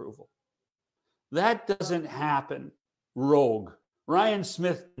commissioner's approval. That doesn't happen rogue. Ryan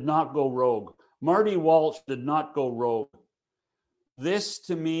Smith did not go rogue. Marty Walsh did not go rogue. This,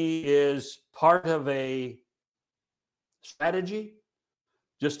 to me, is part of a strategy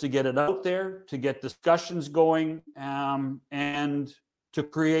just to get it out there, to get discussions going, and to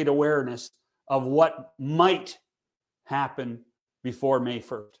create awareness of what might happen before May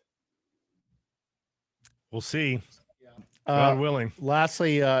 1st. We'll see. God willing.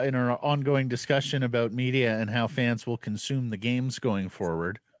 Lastly, in our ongoing discussion about media and how fans will consume the games going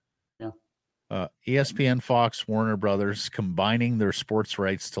forward, ESPN, Fox, Warner Brothers combining their sports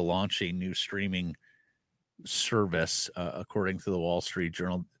rights to launch a new streaming service, according to the Wall Street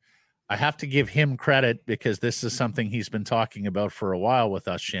Journal. I have to give him credit because this is something he's been talking about for a while with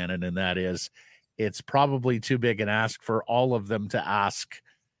us, Shannon, and that is it's probably too big an ask for all of them to ask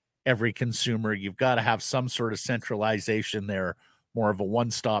every consumer. You've got to have some sort of centralization there, more of a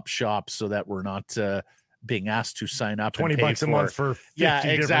one-stop shop, so that we're not being asked to sign up $20 a month for 50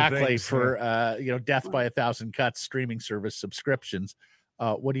 exactly things. For death by 1,000 cuts streaming service subscriptions.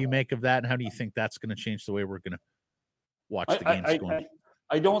 What do you make of that, and how do you think that's going to change the way we're going to watch the games going?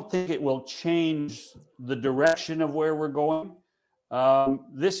 I don't think it will change the direction of where we're going.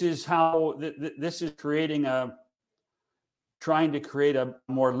 This is how this is trying to create a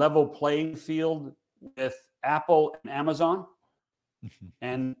more level playing field with Apple and Amazon.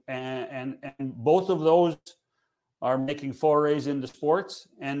 And both of those are making forays into sports,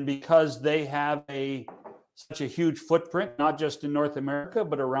 and because they have such a huge footprint, not just in North America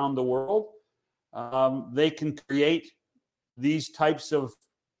but around the world, they can create these types of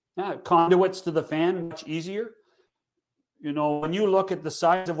conduits to the fan much easier. When you look at the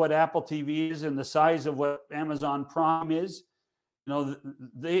size of what Apple TV is and the size of what Amazon Prime is,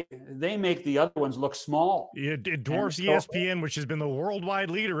 they make the other ones look small. It dwarfs ESPN, which has been the worldwide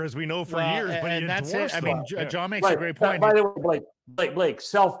leader, as we know, for years. But and that's it. I mean, John makes a great point. By the way, Blake,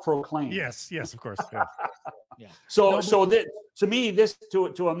 self-proclaimed. Yes, of course. Yeah. To me, this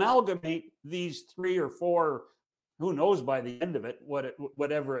to amalgamate these 3 or 4, who knows by the end of it,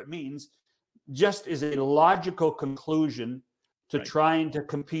 whatever it means, just is a logical conclusion to trying to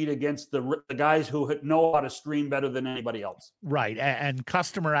compete against the guys who know how to stream better than anybody else. Right. And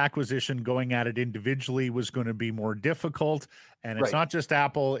customer acquisition going at it individually was going to be more difficult. And it's not just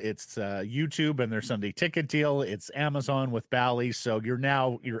Apple, it's YouTube and their Sunday ticket deal. It's Amazon with Bally. So you're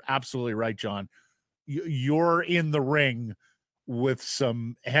absolutely right, John. You're in the ring with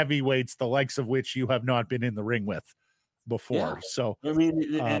some heavyweights, the likes of which you have not been in the ring with before. Yeah. So I mean,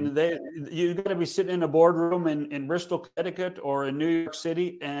 you got to be sitting in a boardroom in Bristol, Connecticut, or in New York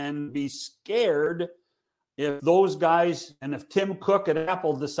City, and be scared if those guys, and if Tim Cook at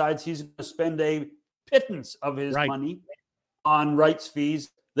Apple decides he's going to spend a pittance of his money on rights fees,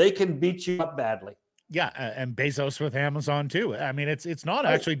 they can beat you up badly. Yeah, and Bezos with Amazon too. I mean, it's not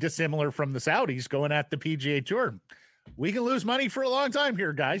actually dissimilar from the Saudis going at the PGA Tour. We can lose money for a long time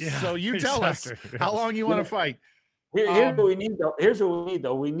here, guys. Yeah, so you tell us how long you want to fight. Here's what we need, though. Here's what we need,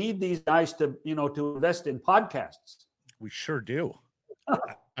 though. We need these guys to invest in podcasts. We sure do.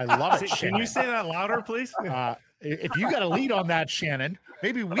 I love it. Can you say that louder, please? If you got a lead on that, Shannon,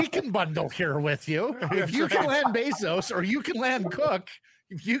 maybe we can bundle here with you. If you can land Bezos or you can land Cook,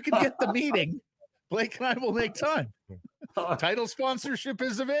 if you can get the meeting, Blake and I will make time. Title sponsorship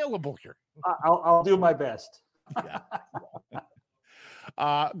is available here. I'll do my best.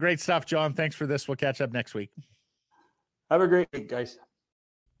 Great stuff, John. Thanks for this. We'll catch up next week. Have a great week, guys.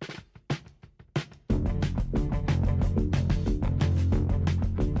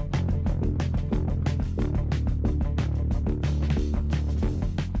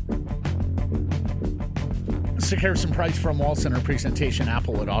 Mr. Harrison Price from Wall Center presentation,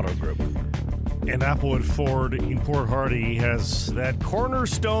 Apple at Auto Group. And Applewood Ford in Port Hardy has that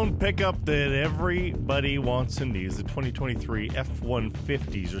cornerstone pickup that everybody wants and needs. The 2023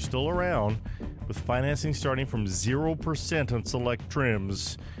 F-150s are still around, with financing starting from 0% on select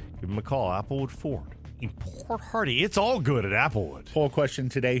trims. Give them a call, Applewood Ford in Port Hardy. It's all good at Applewood. Poll question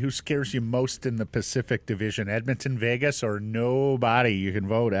today: who scares you most in the Pacific Division, Edmonton, Vegas, or nobody? You can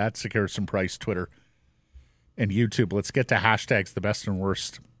vote at Harrison Price, Twitter and YouTube. Let's get to hashtags, the best and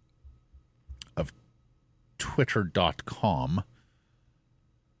worst of Twitter.com.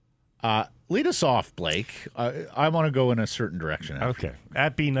 Lead us off, Blake. I want to go in a certain direction. Okay.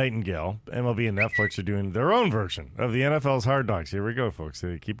 At B. Nightingale, MLB and Netflix are doing their own version of the NFL's Hard Knocks. Here we go, folks.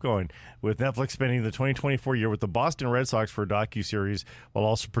 They keep going. With Netflix spending the 2024 year with the Boston Red Sox for a docuseries, while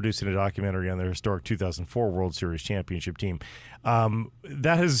also producing a documentary on their historic 2004 World Series championship team.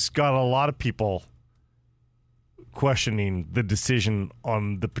 That has got a lot of people questioning the decision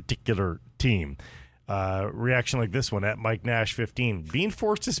on the particular team. Reaction like this one at Mike Nash 15. Being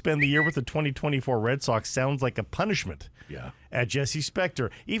forced to spend the year with the 2024 Red Sox sounds like a punishment. Yeah. At Jesse Spector.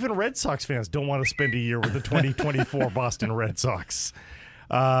 Even Red Sox fans don't want to spend a year with the 2024 Boston Red Sox.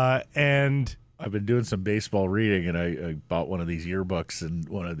 And I've been doing some baseball reading, and I bought one of these yearbooks, and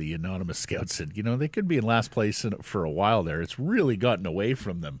one of the anonymous scouts said, they could be in last place for a while there. It's really gotten away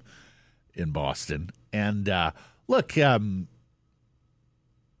from them in Boston. And Look, it's an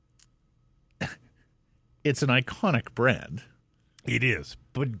iconic brand. It is.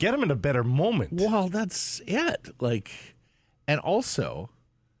 But get them in a better moment. Well, that's it. And also,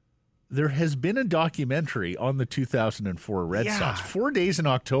 there has been a documentary on the 2004 Red Sox. 4 Days in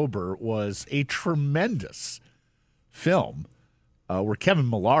October was a tremendous film where Kevin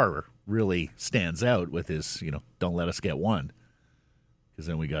Millar really stands out with his, don't let us get one. Because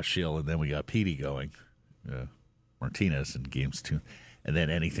then we got Schill and then we got Petey going. Martinez in games 2. And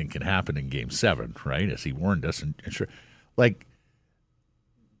then anything can happen in game 7, right? As he warned us. And sure,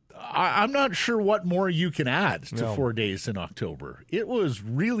 I'm not sure what more you can add to 4 Days in October. It was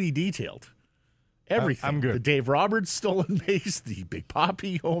really detailed. Everything. I'm good. The Dave Roberts stolen base, the Big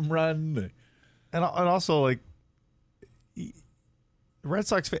Papi home run. And also, Red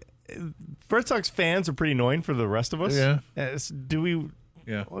Sox fans are pretty annoying for the rest of us. Yeah. We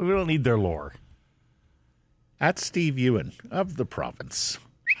don't need their lore. At Steve Ewan of the province,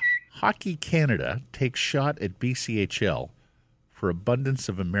 Hockey Canada takes shot at BCHL for abundance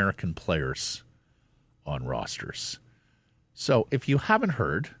of American players on rosters. So if you haven't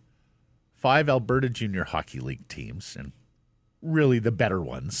heard, 5 Alberta Junior Hockey League teams, and really the better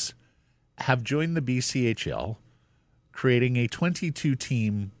ones, have joined the BCHL, creating a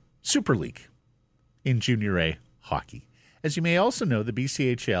 22-team Super League in Junior A hockey. As you may also know, the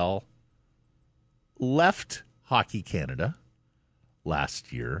BCHL left Hockey Canada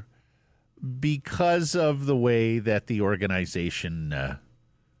last year because of the way that the organization,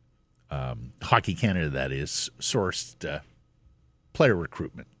 Hockey Canada, that is, sourced player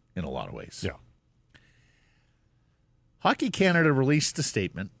recruitment in a lot of ways. Yeah. Hockey Canada released a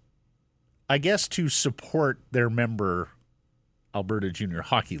statement, I guess, to support their member Alberta Junior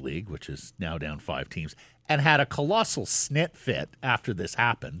Hockey League, which is now down 5 teams, and had a colossal snit fit after this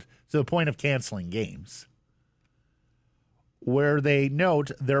happened to the point of canceling games, where they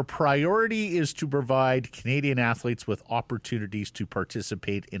note their priority is to provide Canadian athletes with opportunities to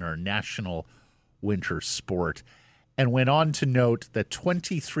participate in our national winter sport, and went on to note that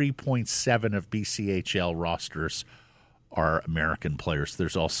 23.7 of BCHL rosters are American players.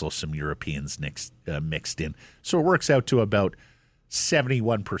 There's also some Europeans mixed in. So it works out to about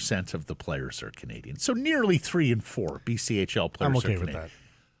 71% of the players are Canadian. So nearly 3 in 4 BCHL players I'm are okay Canadian. with that.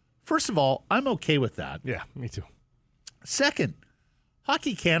 First of all, I'm okay with that. Yeah, me too. Second,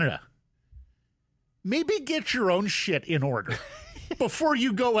 Hockey Canada, maybe get your own shit in order before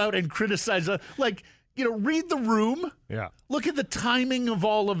you go out and criticize. Read the room. Yeah. Look at the timing of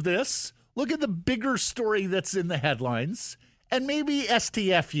all of this. Look at the bigger story that's in the headlines, and maybe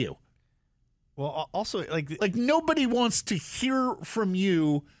STFU. Well, also, nobody wants to hear from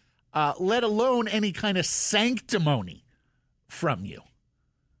you, let alone any kind of sanctimony from you.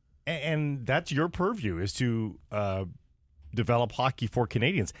 And that's your purview, is to develop hockey for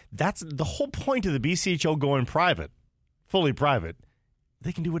Canadians. That's the whole point of the BCHL going private, fully private.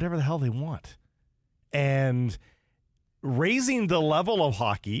 They can do whatever the hell they want. And raising the level of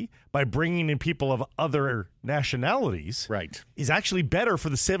hockey by bringing in people of other nationalities is actually better for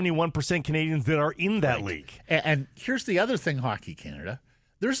the 71% Canadians that are in that league. And here's the other thing, Hockey Canada.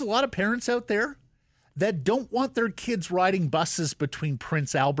 There's a lot of parents out there that don't want their kids riding buses between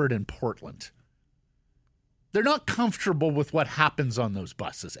Prince Albert and Portland. They're not comfortable with what happens on those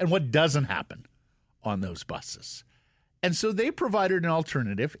buses and what doesn't happen on those buses. And so they provided an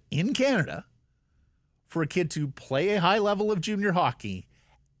alternative in Canada for a kid to play a high level of junior hockey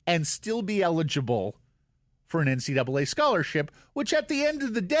and still be eligible for an NCAA scholarship, which at the end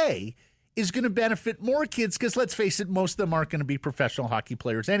of the day is going to benefit more kids because, let's face it, most of them aren't going to be professional hockey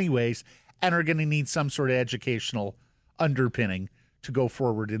players anyways and are going to need some sort of educational underpinning to go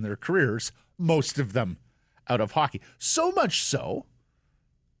forward in their careers, most of them out of hockey. So much so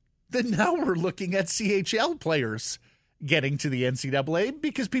that now we're looking at CHL players getting to the NCAA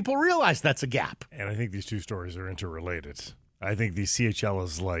because people realize that's a gap. And I think these two stories are interrelated. I think the CHL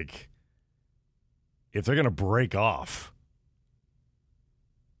is if they're going to break off,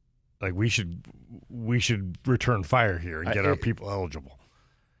 we should return fire here and get our people eligible.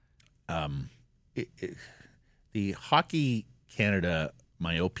 The Hockey Canada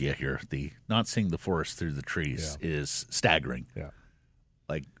myopia here, the not seeing the forest through the trees, is staggering. Yeah.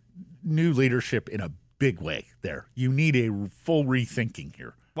 New leadership in a big way there. You need a full rethinking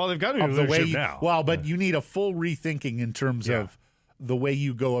here. Well, they've got new leadership now. Well, but you need a full rethinking in terms of the way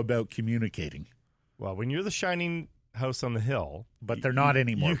you go about communicating. Well, when you're the shining house on the hill. But they're not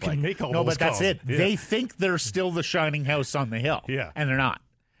anymore. You can make all No, those but that's calls. it. Yeah. They think they're still the shining house on the hill. Yeah. And they're not.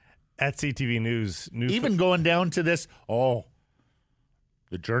 At CTV News. Even going down to this, the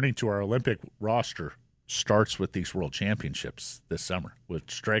journey to our Olympic roster starts with these world championships this summer, which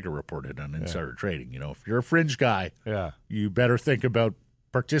Strager reported on Insider Trading. If you're a fringe guy, you better think about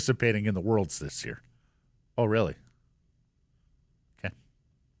participating in the Worlds this year. Oh, really? Okay.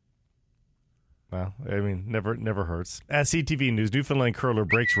 Well, I mean, never hurts. At CTV News, Newfoundland curler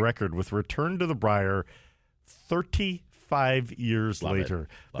breaks record with return to the Brier 35 years later.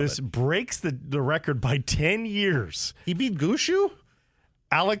 This breaks the record by 10 years. He beat Gushu?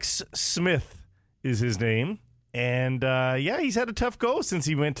 Alex Smith is his name. And, he's had a tough go since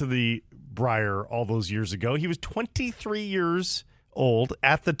he went to the Brier all those years ago. He was 23 years old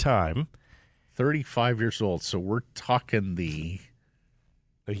at the time. 35 years old. So we're talking the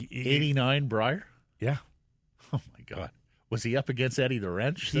 89 Brier? Yeah. Oh, my God. Was he up against Eddie the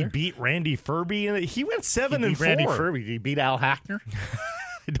Wrench? He beat Randy Furby. He went 7-4. Randy Furby. Did he beat Al Hackner?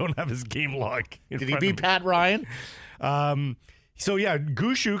 I don't have his game log. Did he beat Pat Ryan?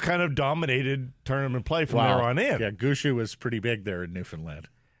 Gushu kind of dominated tournament play from there on in. Yeah, Gushu was pretty big there in Newfoundland.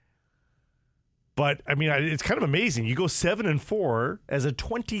 But, I mean, it's kind of amazing. You go 7-4 as a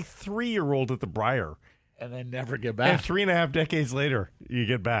 23-year-old at the Brier. And then never get back. And 3.5 decades later, you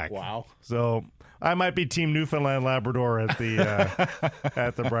get back. Wow. So I might be Team Newfoundland Labrador at the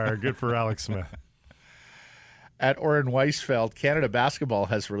at the Brier. Good for Alex Smith. At Oren Weisfeld, Canada Basketball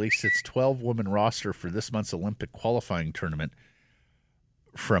has released its 12-woman roster for this month's Olympic qualifying tournament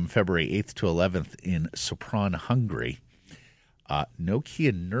from February 8th to 11th in Sopron, Hungary. No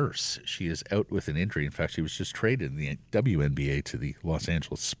Kia Nurse. She is out with an injury. In fact, she was just traded in the WNBA to the Los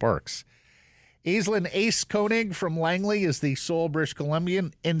Angeles Sparks. Aislinn Ace Koenig from Langley is the sole British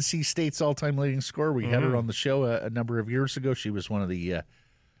Columbian, NC State's all-time leading scorer. We had her on the show a number of years ago. She was one of the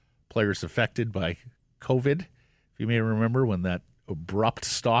players affected by COVID. If you may remember when that abrupt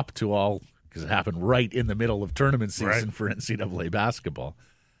stop to all, because it happened right in the middle of tournament season for NCAA basketball.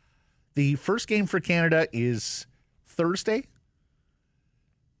 The first game for Canada is Thursday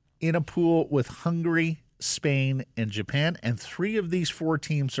in a pool with Hungary, Spain, and Japan, and 3 of these 4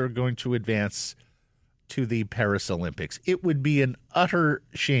 teams are going to advance to the Paris Olympics. It would be an utter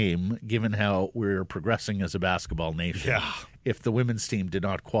shame, given how we're progressing as a basketball nation, if the women's team did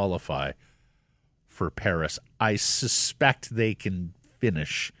not qualify for Paris. I suspect they can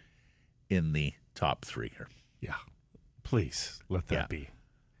finish in the top 3 here. Yeah. Please let that be.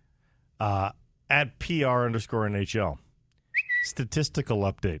 At PR_NHL. Statistical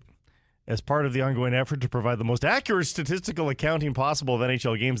update. As part of the ongoing effort to provide the most accurate statistical accounting possible of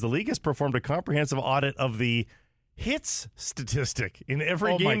NHL games, the league has performed a comprehensive audit of the hits statistic in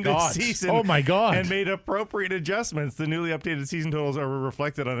every game this season. Oh, my God. And made appropriate adjustments. The newly updated season totals are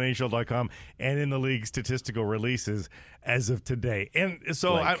reflected on NHL.com and in the league's statistical releases as of today. And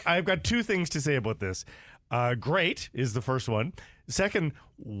so I've got 2 things to say about this. Great is the first one. Second,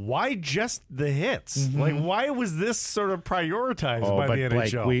 why just the hits? Like, why was this sort of prioritized by the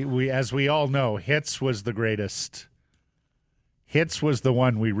NHL? Blake, we as we all know, hits was the greatest. Hits was the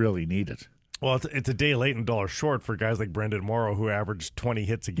one we really needed. Well, it's a day late and $1 short for guys like Brendan Morrow, who averaged 20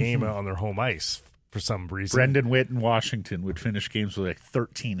 hits a game on their home ice for some reason. Brendan Witt in Washington would finish games with like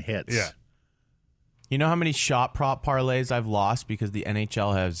 13 hits. Yeah. You know how many shot prop parlays I've lost because the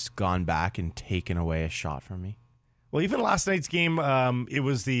NHL has gone back and taken away a shot from me? Well, even last night's game, it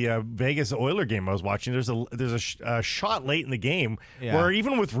was the Vegas Oiler game I was watching. There's a shot late in the game where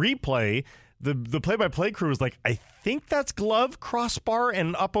even with replay, the play-by-play crew was like, I think that's glove, crossbar,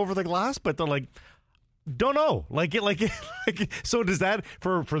 and up over the glass, but they're like, don't know. So does that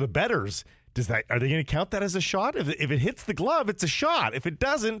for the bettors? Are they going to count that as a shot? If it hits the glove, it's a shot. If it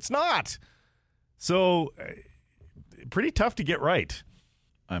doesn't, it's not. So pretty tough to get right.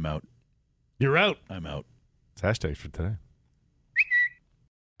 I'm out. You're out. I'm out. It's hashtags for today.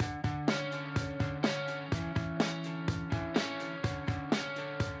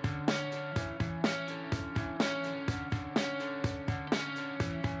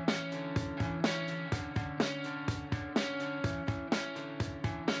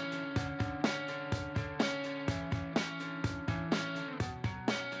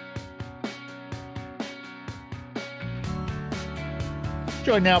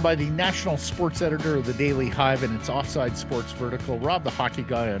 Joined now by the national sports editor of the Daily Hive and its Offside Sports vertical, Rob the Hockey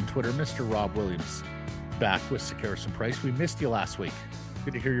Guy on Twitter, Mr. Rob Williams, back with Sekeres and Price. We missed you last week.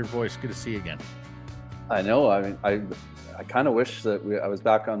 Good to hear your voice. Good to see you again. I know. I mean, I kind of wish that I was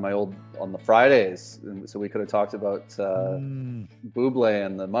back on the Fridays, so we could have talked about Buble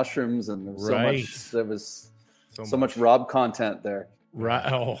and the mushrooms, and there was so much Rob content there. Right.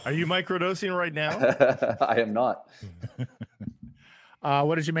 Oh. Are you microdosing right now? I am not.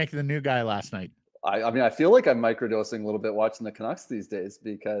 What did you make of the new guy last night? I mean, I feel like I'm microdosing a little bit watching the Canucks these days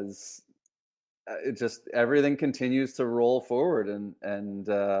because it just everything continues to roll forward, and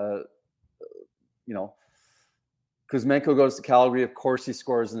Kuzmenko goes to Calgary. Of course, he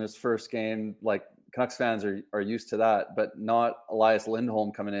scores in his first game. Like, Canucks fans are used to that, but not Elias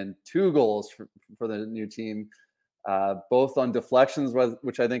Lindholm coming in 2 goals for the new team, both on deflections,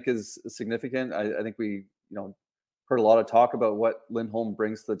 which I think is significant. I think we heard a lot of talk about what Lindholm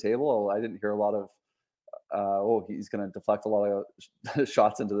brings to the table. I didn't hear a lot of he's going to deflect a lot of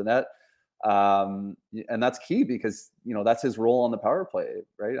shots into the net. And that's key because, that's his role on the power play,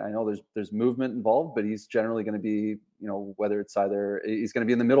 right? I know there's movement involved, but he's generally going to be, whether it's he's going to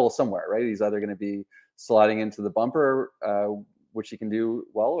be in the middle somewhere, right? He's either going to be sliding into the bumper, which he can do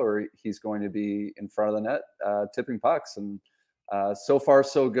well, or he's going to be in front of the net, tipping pucks. And so far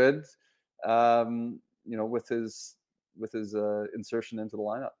so good, with his insertion into the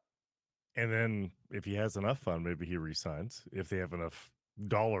lineup. And then if he has enough fun, maybe he resigns. If they have enough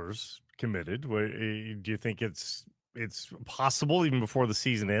dollars committed, do you think it's possible even before the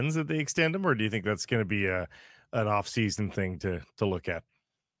season ends that they extend him, or do you think that's going to be an off-season thing to look at?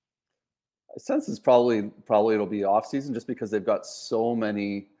 I sense it's probably it'll be off-season just because they've got so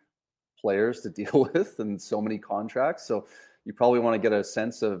many players to deal with and so many contracts. So you probably want to get a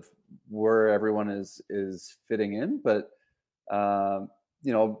sense of where everyone is fitting in. But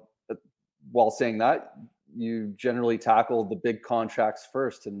while saying that, you generally tackle the big contracts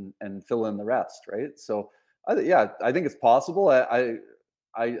first and fill in the rest, right? So I think it's possible.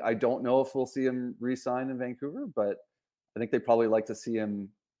 I don't know if we'll see him re-sign in Vancouver, but I think they probably like to see him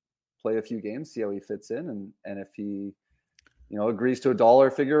play a few games, see how he fits in, and if he agrees to a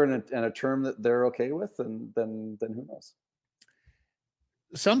dollar figure and a term that they're okay with, and then who knows.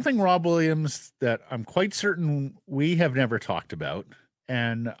 Something, Rob Williams, that I'm quite certain we have never talked about,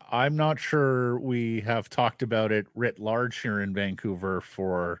 and I'm not sure we have talked about it writ large here in Vancouver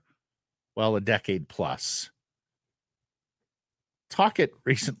for, a decade plus. Tocchet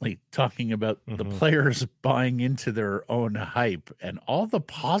recently talking about the players buying into their own hype and all the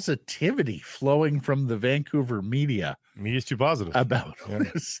positivity flowing from the Vancouver media. Media's too positive about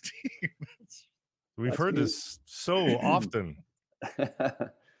this team. We've heard this so often.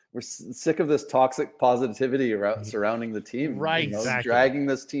 We're sick of this toxic positivity surrounding the team, right? Exactly. Dragging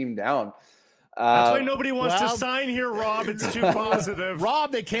this team down. That's why nobody wants to sign here, Rob. It's too positive.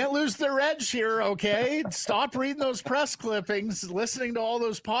 Rob, they can't lose their edge here, okay? Stop reading those press clippings, listening to all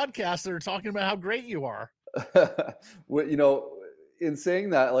those podcasts that are talking about how great you are. In saying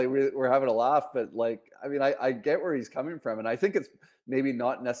that, like, we're having a laugh, but I get where he's coming from, and I think it's maybe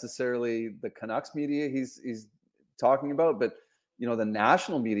not necessarily the Canucks media he's talking about, but the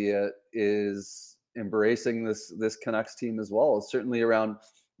national media is embracing this Canucks team as well. It's certainly around,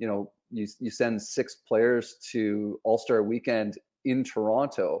 you send 6 players to All-Star Weekend in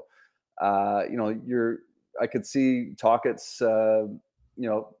Toronto. I could see Tocchet's,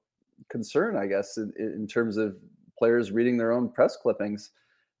 concern, I guess, in terms of players reading their own press clippings.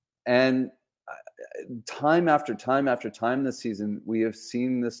 And time after time after time this season, we have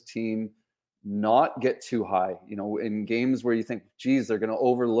seen this team not get too high, in games where you think, geez, they're going to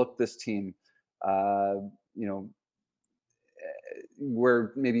overlook this team,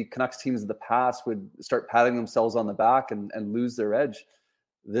 where maybe Canucks teams of the past would start patting themselves on the back and lose their edge.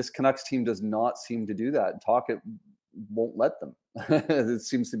 This Canucks team does not seem to do that. Tocchet won't let them. It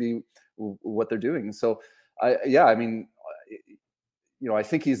seems to be what they're doing. So I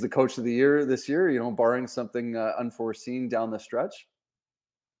think he's the coach of the year this year, barring something unforeseen down the stretch.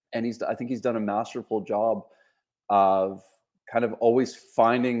 And I think he's done a masterful job of kind of always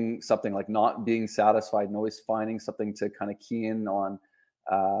finding something, like not being satisfied and always finding something to kind of key in on,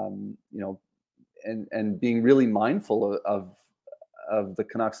 and being really mindful of the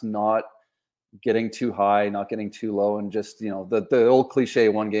Canucks not getting too high, not getting too low, and just, the old cliche,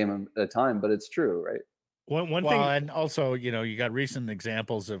 one game at a time, but it's true, right? One thing, and also, you got recent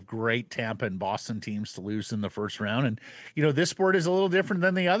examples of great Tampa and Boston teams to lose in the first round. And, this sport is a little different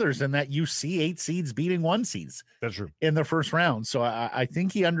than the others in that you see 8 seeds beating 1 seeds. That's true. In the first round. So I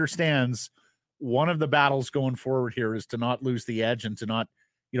think he understands one of the battles going forward here is to not lose the edge and to not,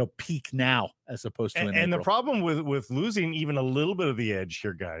 peak now as opposed to in April. The problem with losing even a little bit of the edge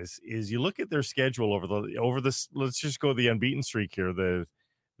here, guys, is you look at their schedule over this. Let's just go the unbeaten streak here. The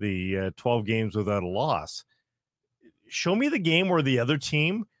 12 games without a loss. Show me the game where the other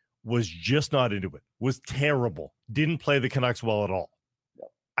team was just not into it, was terrible, didn't play the Canucks well at all. Yep.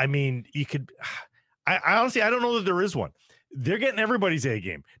 I mean, I honestly, I don't know that there is one. They're getting everybody's A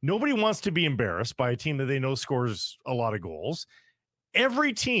game. Nobody wants to be embarrassed by a team that they know scores a lot of goals.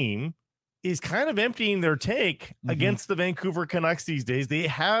 Every team is kind of emptying their tank against the Vancouver Canucks these days. They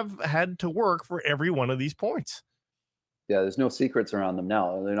have had to work for every one of these points. Yeah, there's no secrets around them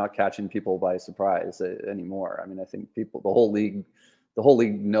now. They're not catching people by surprise anymore. I mean, I think the whole league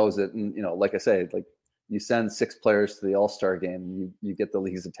knows it. And, like I say, like you send 6 players to the All-Star game, you get the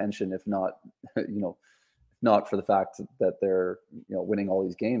league's attention, if not, not for the fact that they're, winning all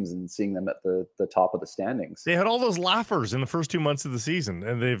these games and seeing them at the top of the standings. They had all those laughers in the first 2 months of the season,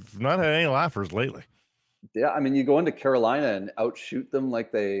 and they've not had any laughers lately. Yeah, I mean, you go into Carolina and outshoot them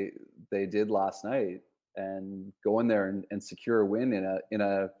like they did last night, and go in there and secure a win in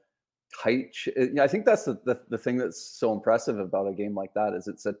a tight. I think that's the thing that's so impressive about a game like that is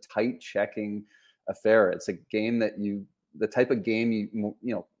it's a tight checking affair. It's a game that the type of game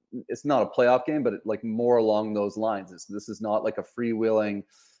it's not a playoff game, but like more along those lines. This is not like a freewheeling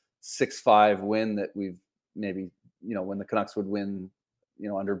 6-5 win that we've maybe when the Canucks would win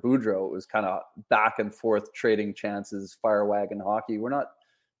under Boudreau. It was kind of back and forth trading chances, fire wagon hockey. We're not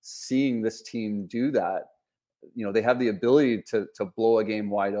seeing this team do that. They have the ability to blow a game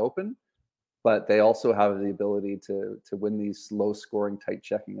wide open, but they also have the ability to win these low scoring, tight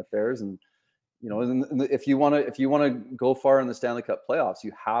checking affairs. And if you want to go far in the Stanley Cup playoffs,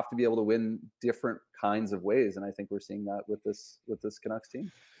 you have to be able to win different kinds of ways. And I think we're seeing that with this Canucks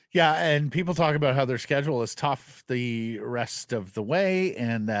team. Yeah, and people talk about how their schedule is tough the rest of the way,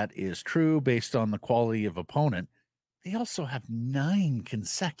 and that is true based on the quality of opponent. They also have 9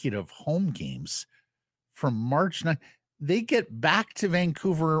 consecutive home games from March 9th. They get back to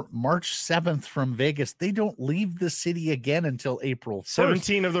Vancouver March 7th from Vegas. They don't leave the city again until April 1st.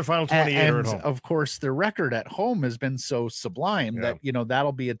 17 of their final 28 are at home. Of course, their record at home has been so sublime that,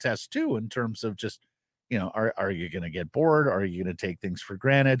 that'll be a test too in terms of just, are you going to get bored? Are you going to take things for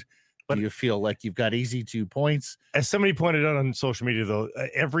granted? Do you feel like you've got easy 2 points? As somebody pointed out on social media, though,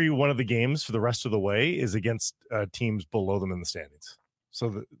 every one of the games for the rest of the way is against teams below them in the standings.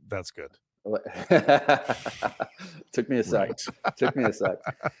 So that's good. Took me a sec.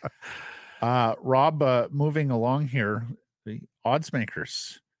 Rob, moving along here, the odds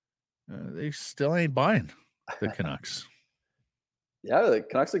makers, they still ain't buying the Canucks. Yeah, the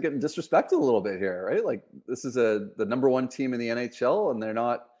Canucks are getting disrespected a little bit here, right? Like this is the number 1 team in the NHL, and they're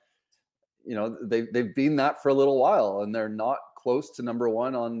not. They've been that for a little while, and they're not close to number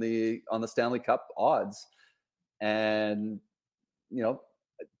 1 on the Stanley Cup odds. And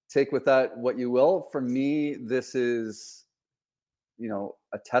take with that what you will. For me, this is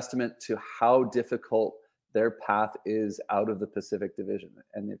a testament to how difficult their path is out of the Pacific Division.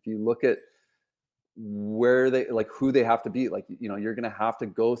 And if you look at where who they have to beat, you're going to have to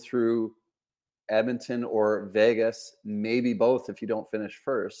go through Edmonton or Vegas, maybe both if you don't finish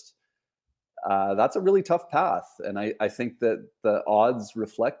first. That's a really tough path. And I think that the odds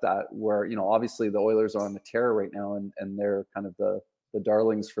reflect that, where, obviously the Oilers are on the tear right now, and they're kind of the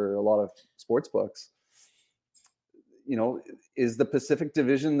darlings for a lot of sports books. Is the Pacific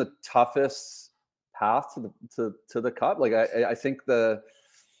Division the toughest path to the Cup? Like I think the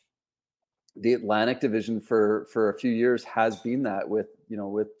Atlantic Division for a few years has been that with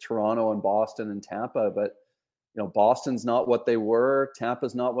Toronto and Boston and Tampa, but Boston's not what they were.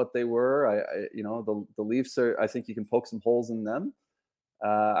 Tampa's not what they were. The Leafs are. I think you can poke some holes in them.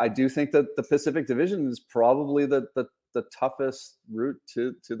 I do think that the Pacific Division is probably the toughest route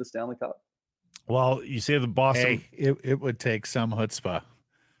to the Stanley Cup. Well, you say the Boston. Hey, it would take some chutzpah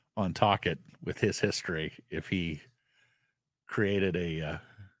on Tocchet with his history if he created a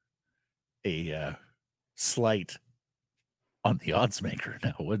slight on the odds maker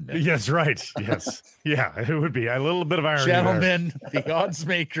now, wouldn't it? Yes, right. Yes. Yeah, it would be a little bit of irony. Gentlemen, the odds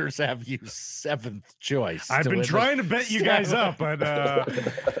makers have you 7th choice. I've been trying to bet you guys up, but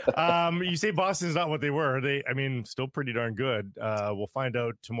you say Boston's not what they were. Still pretty darn good. We'll find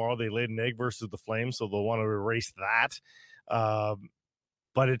out tomorrow. They laid an egg versus the Flames, so they'll want to erase that.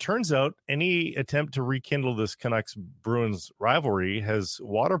 But it turns out any attempt to rekindle this Canucks-Bruins rivalry has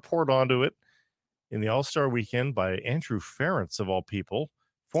water poured onto it in the All-Star weekend by Andrew Ference, of all people,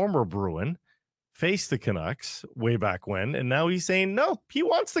 former Bruin, faced the Canucks way back when, and now he's saying, no, he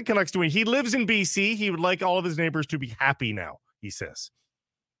wants the Canucks to win. He lives in BC. He would like all of his neighbors to be happy now, he says.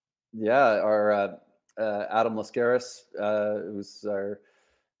 Yeah, our Adam Lascaris, who's our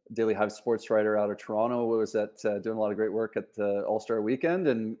Daily Hive sports writer out of Toronto, was doing a lot of great work at the All-Star weekend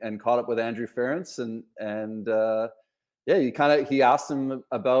and caught up with Andrew Ference, and he asked him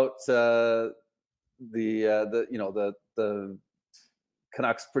about the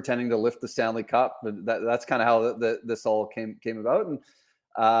Canucks pretending to lift the Stanley Cup. That's kind of how this all came about. And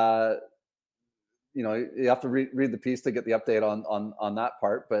you have to read the piece to get the update on that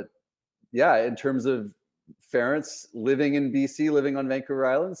part. But yeah, in terms of Ferentz living in BC, living on Vancouver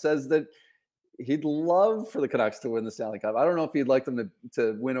Island, says that he'd love for the Canucks to win the Stanley Cup. I don't know if he'd like them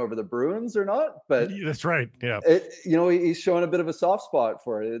to win over the Bruins or not, but that's right. Yeah. He's showing a bit of a soft spot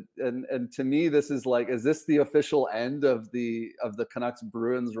for it. And to me, this is like, is this the official end of the Canucks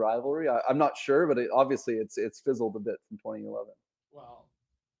Bruins rivalry? I'm not sure, but obviously it's fizzled a bit from 2011. Well,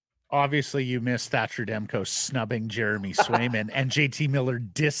 obviously you missed Thatcher Demko snubbing Jeremy Swayman and JT Miller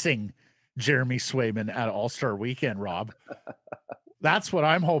dissing Jeremy Swayman at All-Star Weekend, Rob. That's what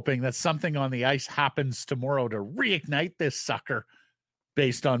I'm hoping, that something on the ice happens tomorrow to reignite this sucker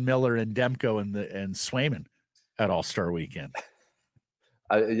based on Miller and Demko and Swayman at All-Star Weekend.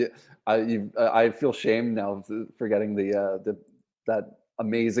 I feel shame now for getting that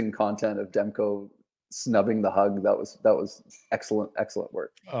amazing content of Demko snubbing the hug. That was excellent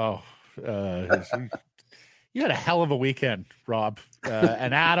work. Oh, you had a hell of a weekend, Rob,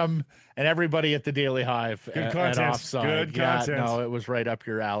 and Adam and everybody at the Daily Hive. Good content. Offside. Good content. No, it was right up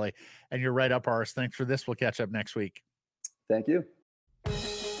your alley, and you're right up ours. Thanks for this. We'll catch up next week. Thank you.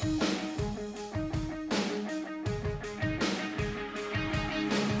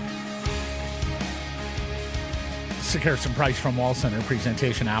 Harrison Price from Wall Center.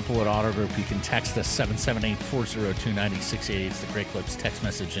 Presentation Applewood Auto Group. You can text us 778-402-9688. It's the Great Clips text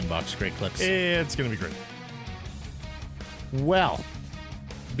message inbox. Great Clips. It's going to be great. Well,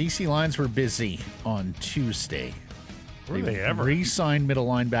 BC Lions were busy on Tuesday. Were they ever? Re-signed middle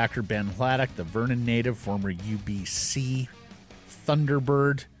linebacker Ben Hladek, the Vernon native, former UBC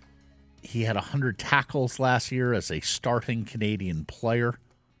Thunderbird. He had 100 tackles last year as a starting Canadian player.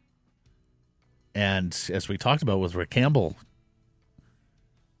 And as we talked about with Rick Campbell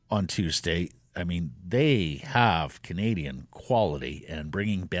on Tuesday, I mean, they have Canadian quality, and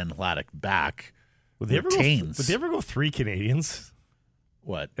bringing Ben Hladek back would they ever go 3 Canadians?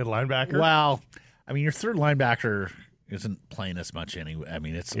 What? At linebacker? Well, I mean, your third linebacker isn't playing as much anyway. I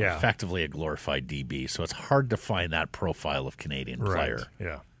mean, it's effectively a glorified DB, so it's hard to find that profile of Canadian player.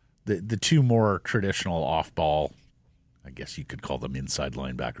 Yeah. The two more traditional off-ball, I guess you could call them inside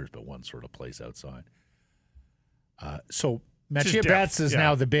linebackers, but one sort of plays outside. So Mathieu Betts is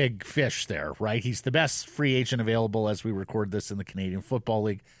now the big fish there, right? He's the best free agent available as we record this in the Canadian Football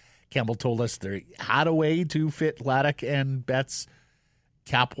League. Campbell told us they had a way to fit Hladek and Betts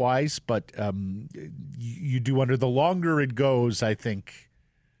cap-wise, but you do under the longer it goes, I think,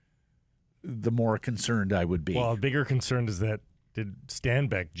 the more concerned I would be. Well, a bigger concern is that did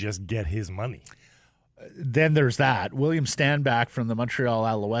Stanback just get his money? Then there's that. William Stanback from the Montreal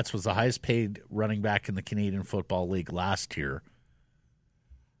Alouettes was the highest paid running back in the Canadian Football League last year.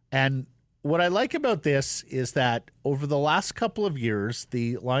 And what I like about this is that over the last couple of years,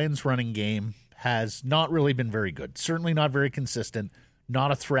 the Lions running game has not really been very good. Certainly not very consistent.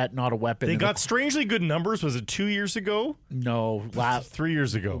 Not a threat, not a weapon. They got strangely good numbers. Was it 2 years ago? No. 3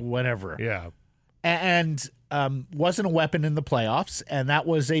 years ago. Whatever. Yeah. And wasn't a weapon in the playoffs, and that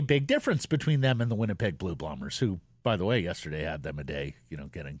was a big difference between them and the Winnipeg Blue Bombers, who, by the way, yesterday had them a day,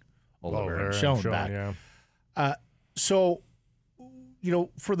 getting Oliver and Schoen back. Yeah. So,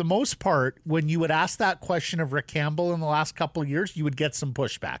 for the most part, when you would ask that question of Rick Campbell in the last couple of years, you would get some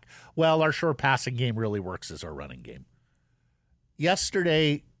pushback. Well, our short passing game really works as our running game.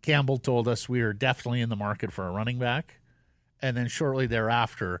 Yesterday, Campbell told us we are definitely in the market for a running back, and then shortly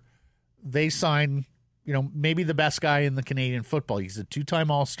thereafter, they sign, maybe the best guy in the Canadian football. He's a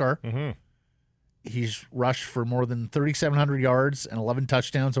 2-time All-Star. Mm-hmm. He's rushed for more than 3,700 yards and 11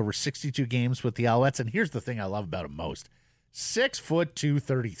 touchdowns over 62 games with the Alouettes. And here's the thing I love about him most. 6'2",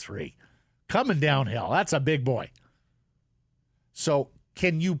 233. Coming downhill. That's a big boy. So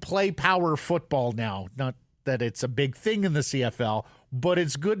can you play power football now? Not that it's a big thing in the CFL, but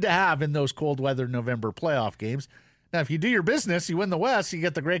it's good to have in those cold weather November playoff games. Now, if you do your business, you win the West, you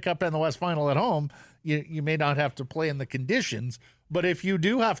get the Grey Cup and the West Final at home, you may not have to play in the conditions, but if you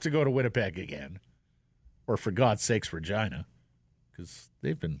do have to go to Winnipeg again, or for God's sakes, Regina, because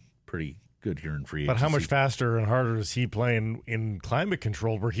they've been pretty good here in free agency. But how much faster and harder is he playing in climate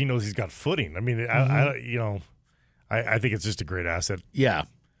control where he knows he's got footing? I mean, I think it's just a great asset. Yeah.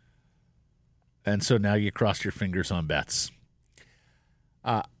 And so now you cross your fingers on bets.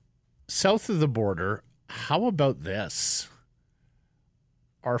 South of the border, how about this?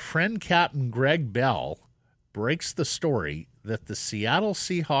 Our friend Captain Greg Bell breaks the story that the Seattle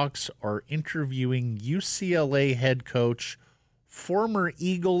Seahawks are interviewing UCLA head coach, former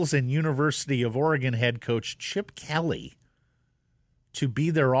Eagles and University of Oregon head coach Chip Kelly to be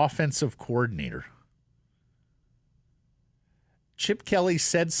their offensive coordinator. Chip Kelly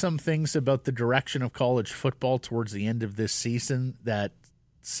said some things about the direction of college football towards the end of this season that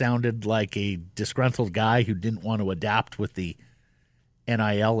sounded like a disgruntled guy who didn't want to adapt with the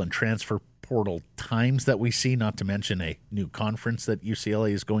NIL and transfer portal times that we see, not to mention a new conference that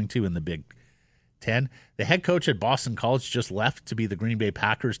UCLA is going to in the Big Ten. The head coach at Boston College just left to be the Green Bay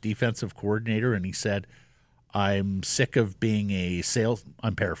Packers defensive coordinator, and he said, I'm sick of being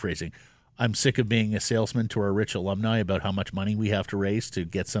I'm paraphrasing. I'm sick of being a salesman to our rich alumni about how much money we have to raise to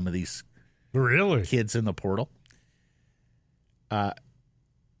get some of these kids in the portal.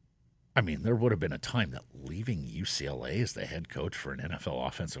 There would have been a time that leaving UCLA as the head coach for an NFL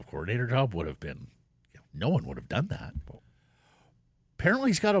offensive coordinator job would have been, no one would have done that.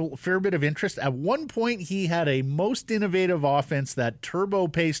 Apparently, he's got a fair bit of interest. At one point, he had a most innovative offense, that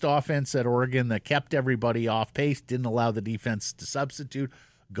turbo-paced offense at Oregon that kept everybody off pace, didn't allow the defense to substitute,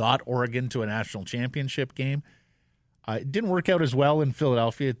 got Oregon to a national championship game. It didn't work out as well in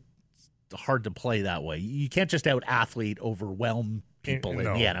Philadelphia. It's hard to play that way. You can't just out-athlete, overwhelm people in the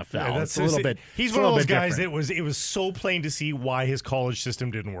NFL. Yeah, it's a little bit. He's one of those guys that it was so plain to see why his college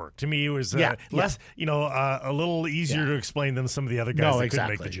system didn't work. To me, it was less, a little easier to explain than some of the other guys that couldn't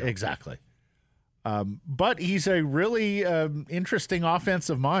make the jump. Exactly. But he's a really interesting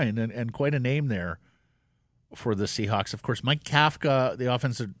offensive mind and quite a name there for the Seahawks. Of course, Mike Kafka, the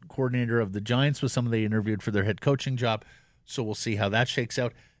offensive coordinator of the Giants, was someone they interviewed for their head coaching job. So we'll see how that shakes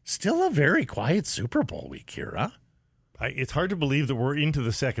out. Still a very quiet Super Bowl week here, huh? It's hard to believe that we're into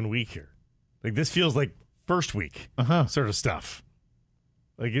the second week here. Like, this feels like first week sort of stuff.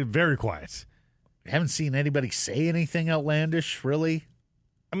 Like, very quiet. I haven't seen anybody say anything outlandish, really.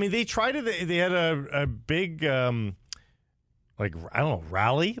 I mean, they tried it. They had a big, rally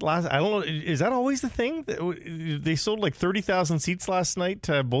last. I don't know. Is that always the thing? They sold like 30,000 seats last night.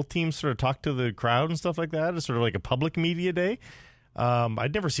 Both teams sort of talked to the crowd and stuff like that. It's sort of like a public media day.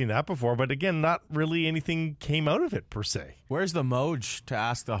 I'd never seen that before, but again, not really anything came out of it per se. Where's the Moj to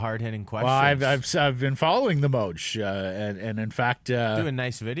ask the hard-hitting questions? Well, I've been following the Moj, and in fact, doing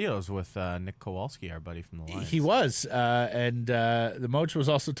nice videos with Nick Kowalski, our buddy from the Lions. He was, and the Moj was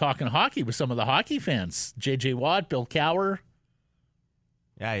also talking hockey with some of the hockey fans. J.J. Watt, Bill Cower.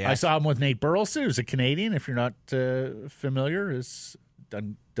 Yeah. I saw him with Nate Burleson, who's a Canadian. If you're not familiar,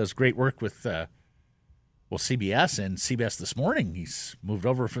 does great work with. CBS and CBS This Morning. He's moved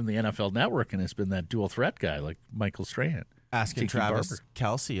over from the NFL Network and has been that dual threat guy like Michael Strahan. Asking Tiki Travis Barber.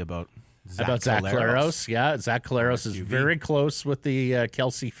 Kelsey about Zach Collaros. Yeah, Zach Collaros is very close with the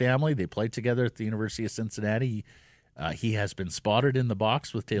Kelsey family. They played together at the University of Cincinnati. He has been spotted in the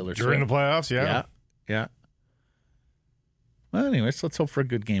box with Taylor Swift. During the playoffs, yeah. Well, anyways, let's hope for a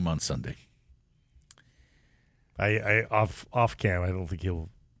good game on Sunday. I off cam, I don't think he'll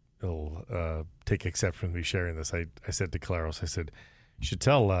take exception with me sharing this. I said to Claros, I said, you should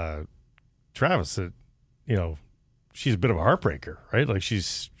tell Travis that, she's a bit of a heartbreaker, right? Like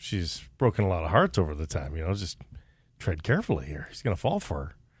she's broken a lot of hearts over the time, just tread carefully here. He's going to fall for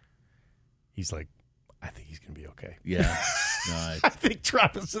her. He's like, I think he's going to be okay. Yeah. No, I think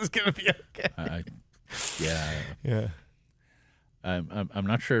Travis is going to be okay. Yeah. I'm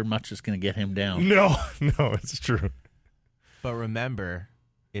not sure much is going to get him down. No, it's true. But remember,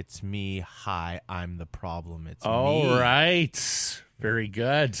 it's me. Hi, I'm the problem. It's me. All right. Very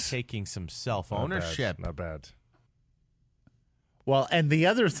good. Taking some self-ownership. Not bad. Well, and the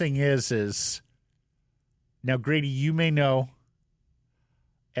other thing is now, Grady, you may know,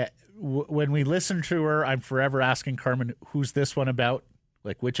 when we listen to her, I'm forever asking Carmen, who's this one about?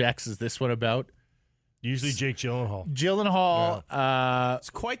 Like, which ex is this one about? Usually Jake Gyllenhaal. Yeah. It's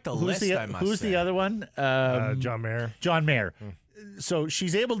quite the list, I must Who's say. the other one? John Mayer. John Mayer. So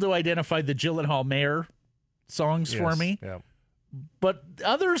she's able to identify the Gyllenhaal Mayer songs for me. Yeah. But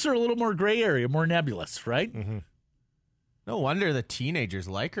others are a little more gray area, more nebulous, right? Mm-hmm. No wonder the teenagers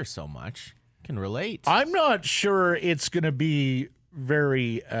like her so much. Can relate. I'm not sure it's going to be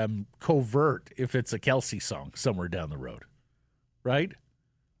very covert if it's a Kelsey song somewhere down the road, right?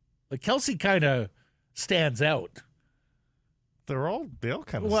 Like Kelsey kind of stands out. They all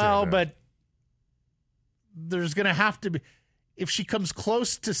kind of well, stand out. but there's going to have to be. If she comes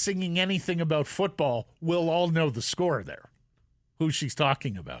close to singing anything about football, we'll all know the score there, who she's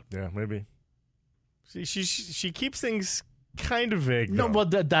talking about. Yeah, maybe. She keeps things kind of vague. No, though. well,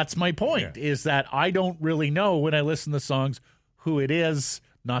 that's my point, is that I don't really know when I listen to songs who it is.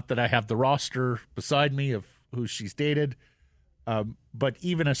 Not that I have the roster beside me of who she's dated, but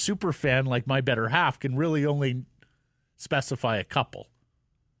even a super fan like my better half can really only specify a couple.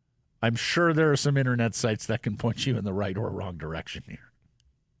 I'm sure there are some internet sites that can point you in the right or wrong direction here.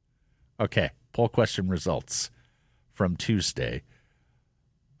 Okay, poll question results from Tuesday.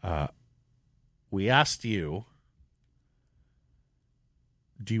 We asked you,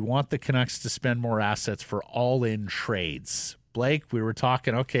 Do you want the Canucks to spend more assets for all-in trades? Blake, we were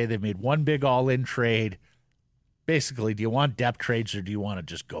talking, okay, they've made one big all-in trade. Basically, do you want depth trades or do you want to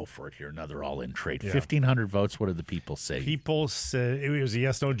just go for it here, another all-in trade? 1,500 votes, what did the people say? People said, it was a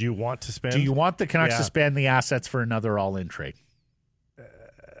yes, no, do you want to spend? Do you want the Canucks to spend the assets for another all-in trade?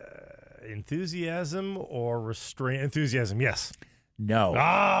 Enthusiasm or restraint? Enthusiasm, yes. No.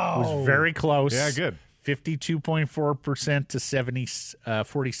 Oh! It was very close. Yeah, good. 52.4% to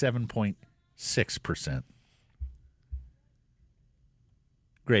 47.6%.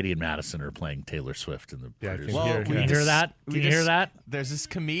 Grady and Madison are playing Taylor Swift in the Predators. Well, Can you hear that? Can you hear that? There's this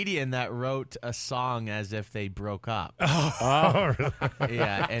comedian that wrote a song as if they broke up. Oh, really?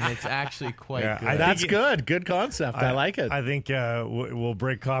 Yeah, and it's actually quite good. That's good. Good concept. I like it. I think we'll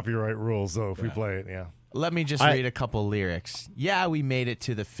break copyright rules, though, if we play it, yeah. Let me just read a couple lyrics. Yeah, we made it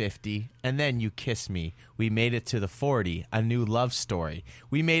to the 50, and then you kissed me. We made it to the 40, a new love story.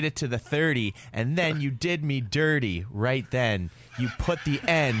 We made it to the 30, and then you did me dirty. Right then, you put the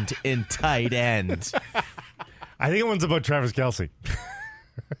end in tight end. I think one's about Travis Kelce.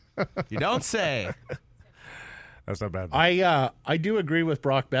 You don't say. That's not bad. I do agree with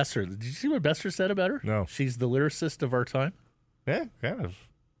Brock Besser. Did you see what Besser said about her? No. She's the lyricist of our time. Yeah, kind of.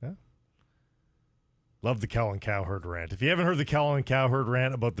 Yeah. Love the Cow and Cowherd rant. If you haven't heard the Cow and Cowherd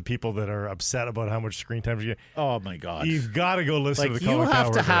rant about the people that are upset about how much screen time you get, oh my God, you've got to go listen to the Cow you and Cowherd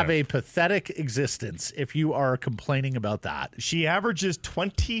have to have rant. a pathetic existence if you are complaining about that. She averages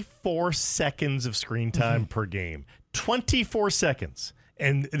 24 seconds of screen time per game. 24 seconds.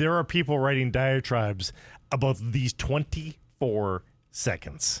 And there are people writing diatribes about these 24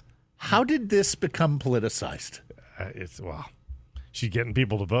 seconds. How did this become politicized? She's getting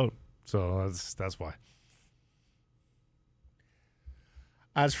people to vote. So that's why.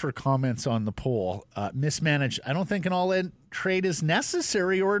 As for comments on the poll, mismanaged, I don't think an all-in trade is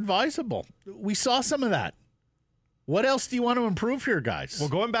necessary or advisable. We saw some of that. What else do you want to improve here, guys? Well,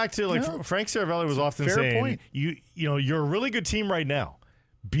 going back to Frank Saravelli was often Fair saying, point. you're a really good team right now.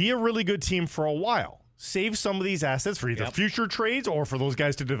 Be a really good team for a while. Save some of these assets for either future trades or for those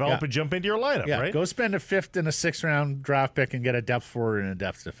guys to develop and jump into your lineup, right? Go spend a 5th and a 6th round draft pick and get a depth forward and a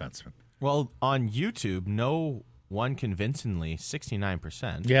depth defenseman. Well, on YouTube, no one convincingly,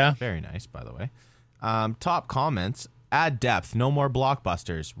 69%. Yeah. Very nice, by the way. Top comments, add depth, no more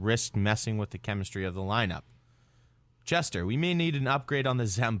blockbusters, risk messing with the chemistry of the lineup. Chester, we may need an upgrade on the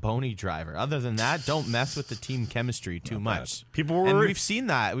Zamboni driver. Other than that, don't mess with the team chemistry too much. People were and worried. we've seen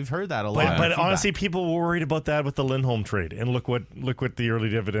that. We've heard that a lot. But honestly, people were worried about that with the Lindholm trade. And look what the early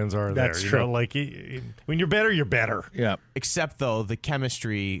dividends are there. That's true. When you're better, you're better. Yeah. Except, though, the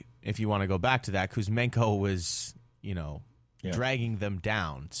chemistry, if you want to go back to that, Kuzmenko was, dragging them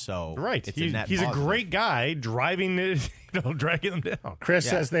down. So right. It's He's a great guy driving it, dragging them down. Chris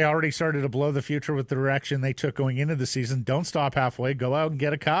says they already started to blow the future with the direction they took going into the season. Don't stop halfway. Go out and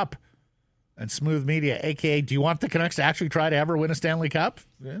get a cup. And Smooth Media, a.k.a. do you want the Canucks to actually try to ever win a Stanley Cup?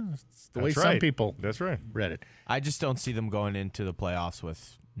 Yeah, it's the way some people read it. I just don't see them going into the playoffs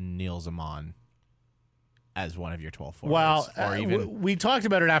with Neil Zaman as one of your 12 forwards. Well, we talked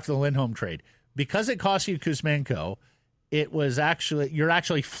about it after the Lindholm trade. Because it cost you Kuzmenko, you're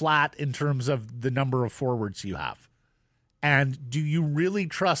actually flat in terms of the number of forwards you have. And do you really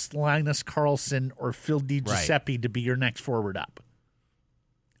trust Linus Karlsson or Phil DiGiuseppe to be your next forward up?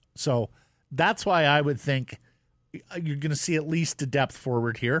 So that's why I would think you're going to see at least a depth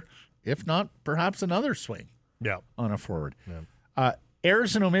forward here. If not, perhaps another swing on a forward. Yeah.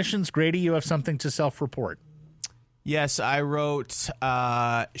 Errors and omissions, Grady, you have something to self-report. Yes, I wrote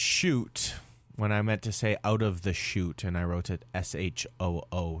shoot when I meant to say out of the chute, and I wrote it SHOOT.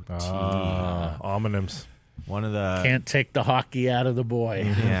 Homonyms. One of the can't take the hockey out of the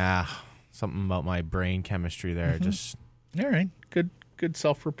boy. Yeah, something about my brain chemistry there. Just all right. Good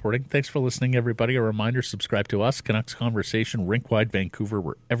self-reporting. Thanks for listening, everybody. A reminder: subscribe to us, Canucks Conversation, Rink-Wide Vancouver,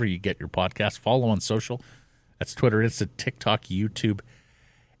 wherever you get your podcast. Follow on social. That's Twitter, Insta, TikTok, YouTube,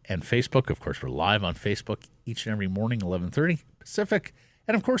 and Facebook. Of course, we're live on Facebook each and every morning, 11:30 Pacific.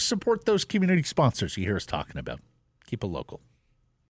 And, of course, support those community sponsors you hear us talking about. Keep it local.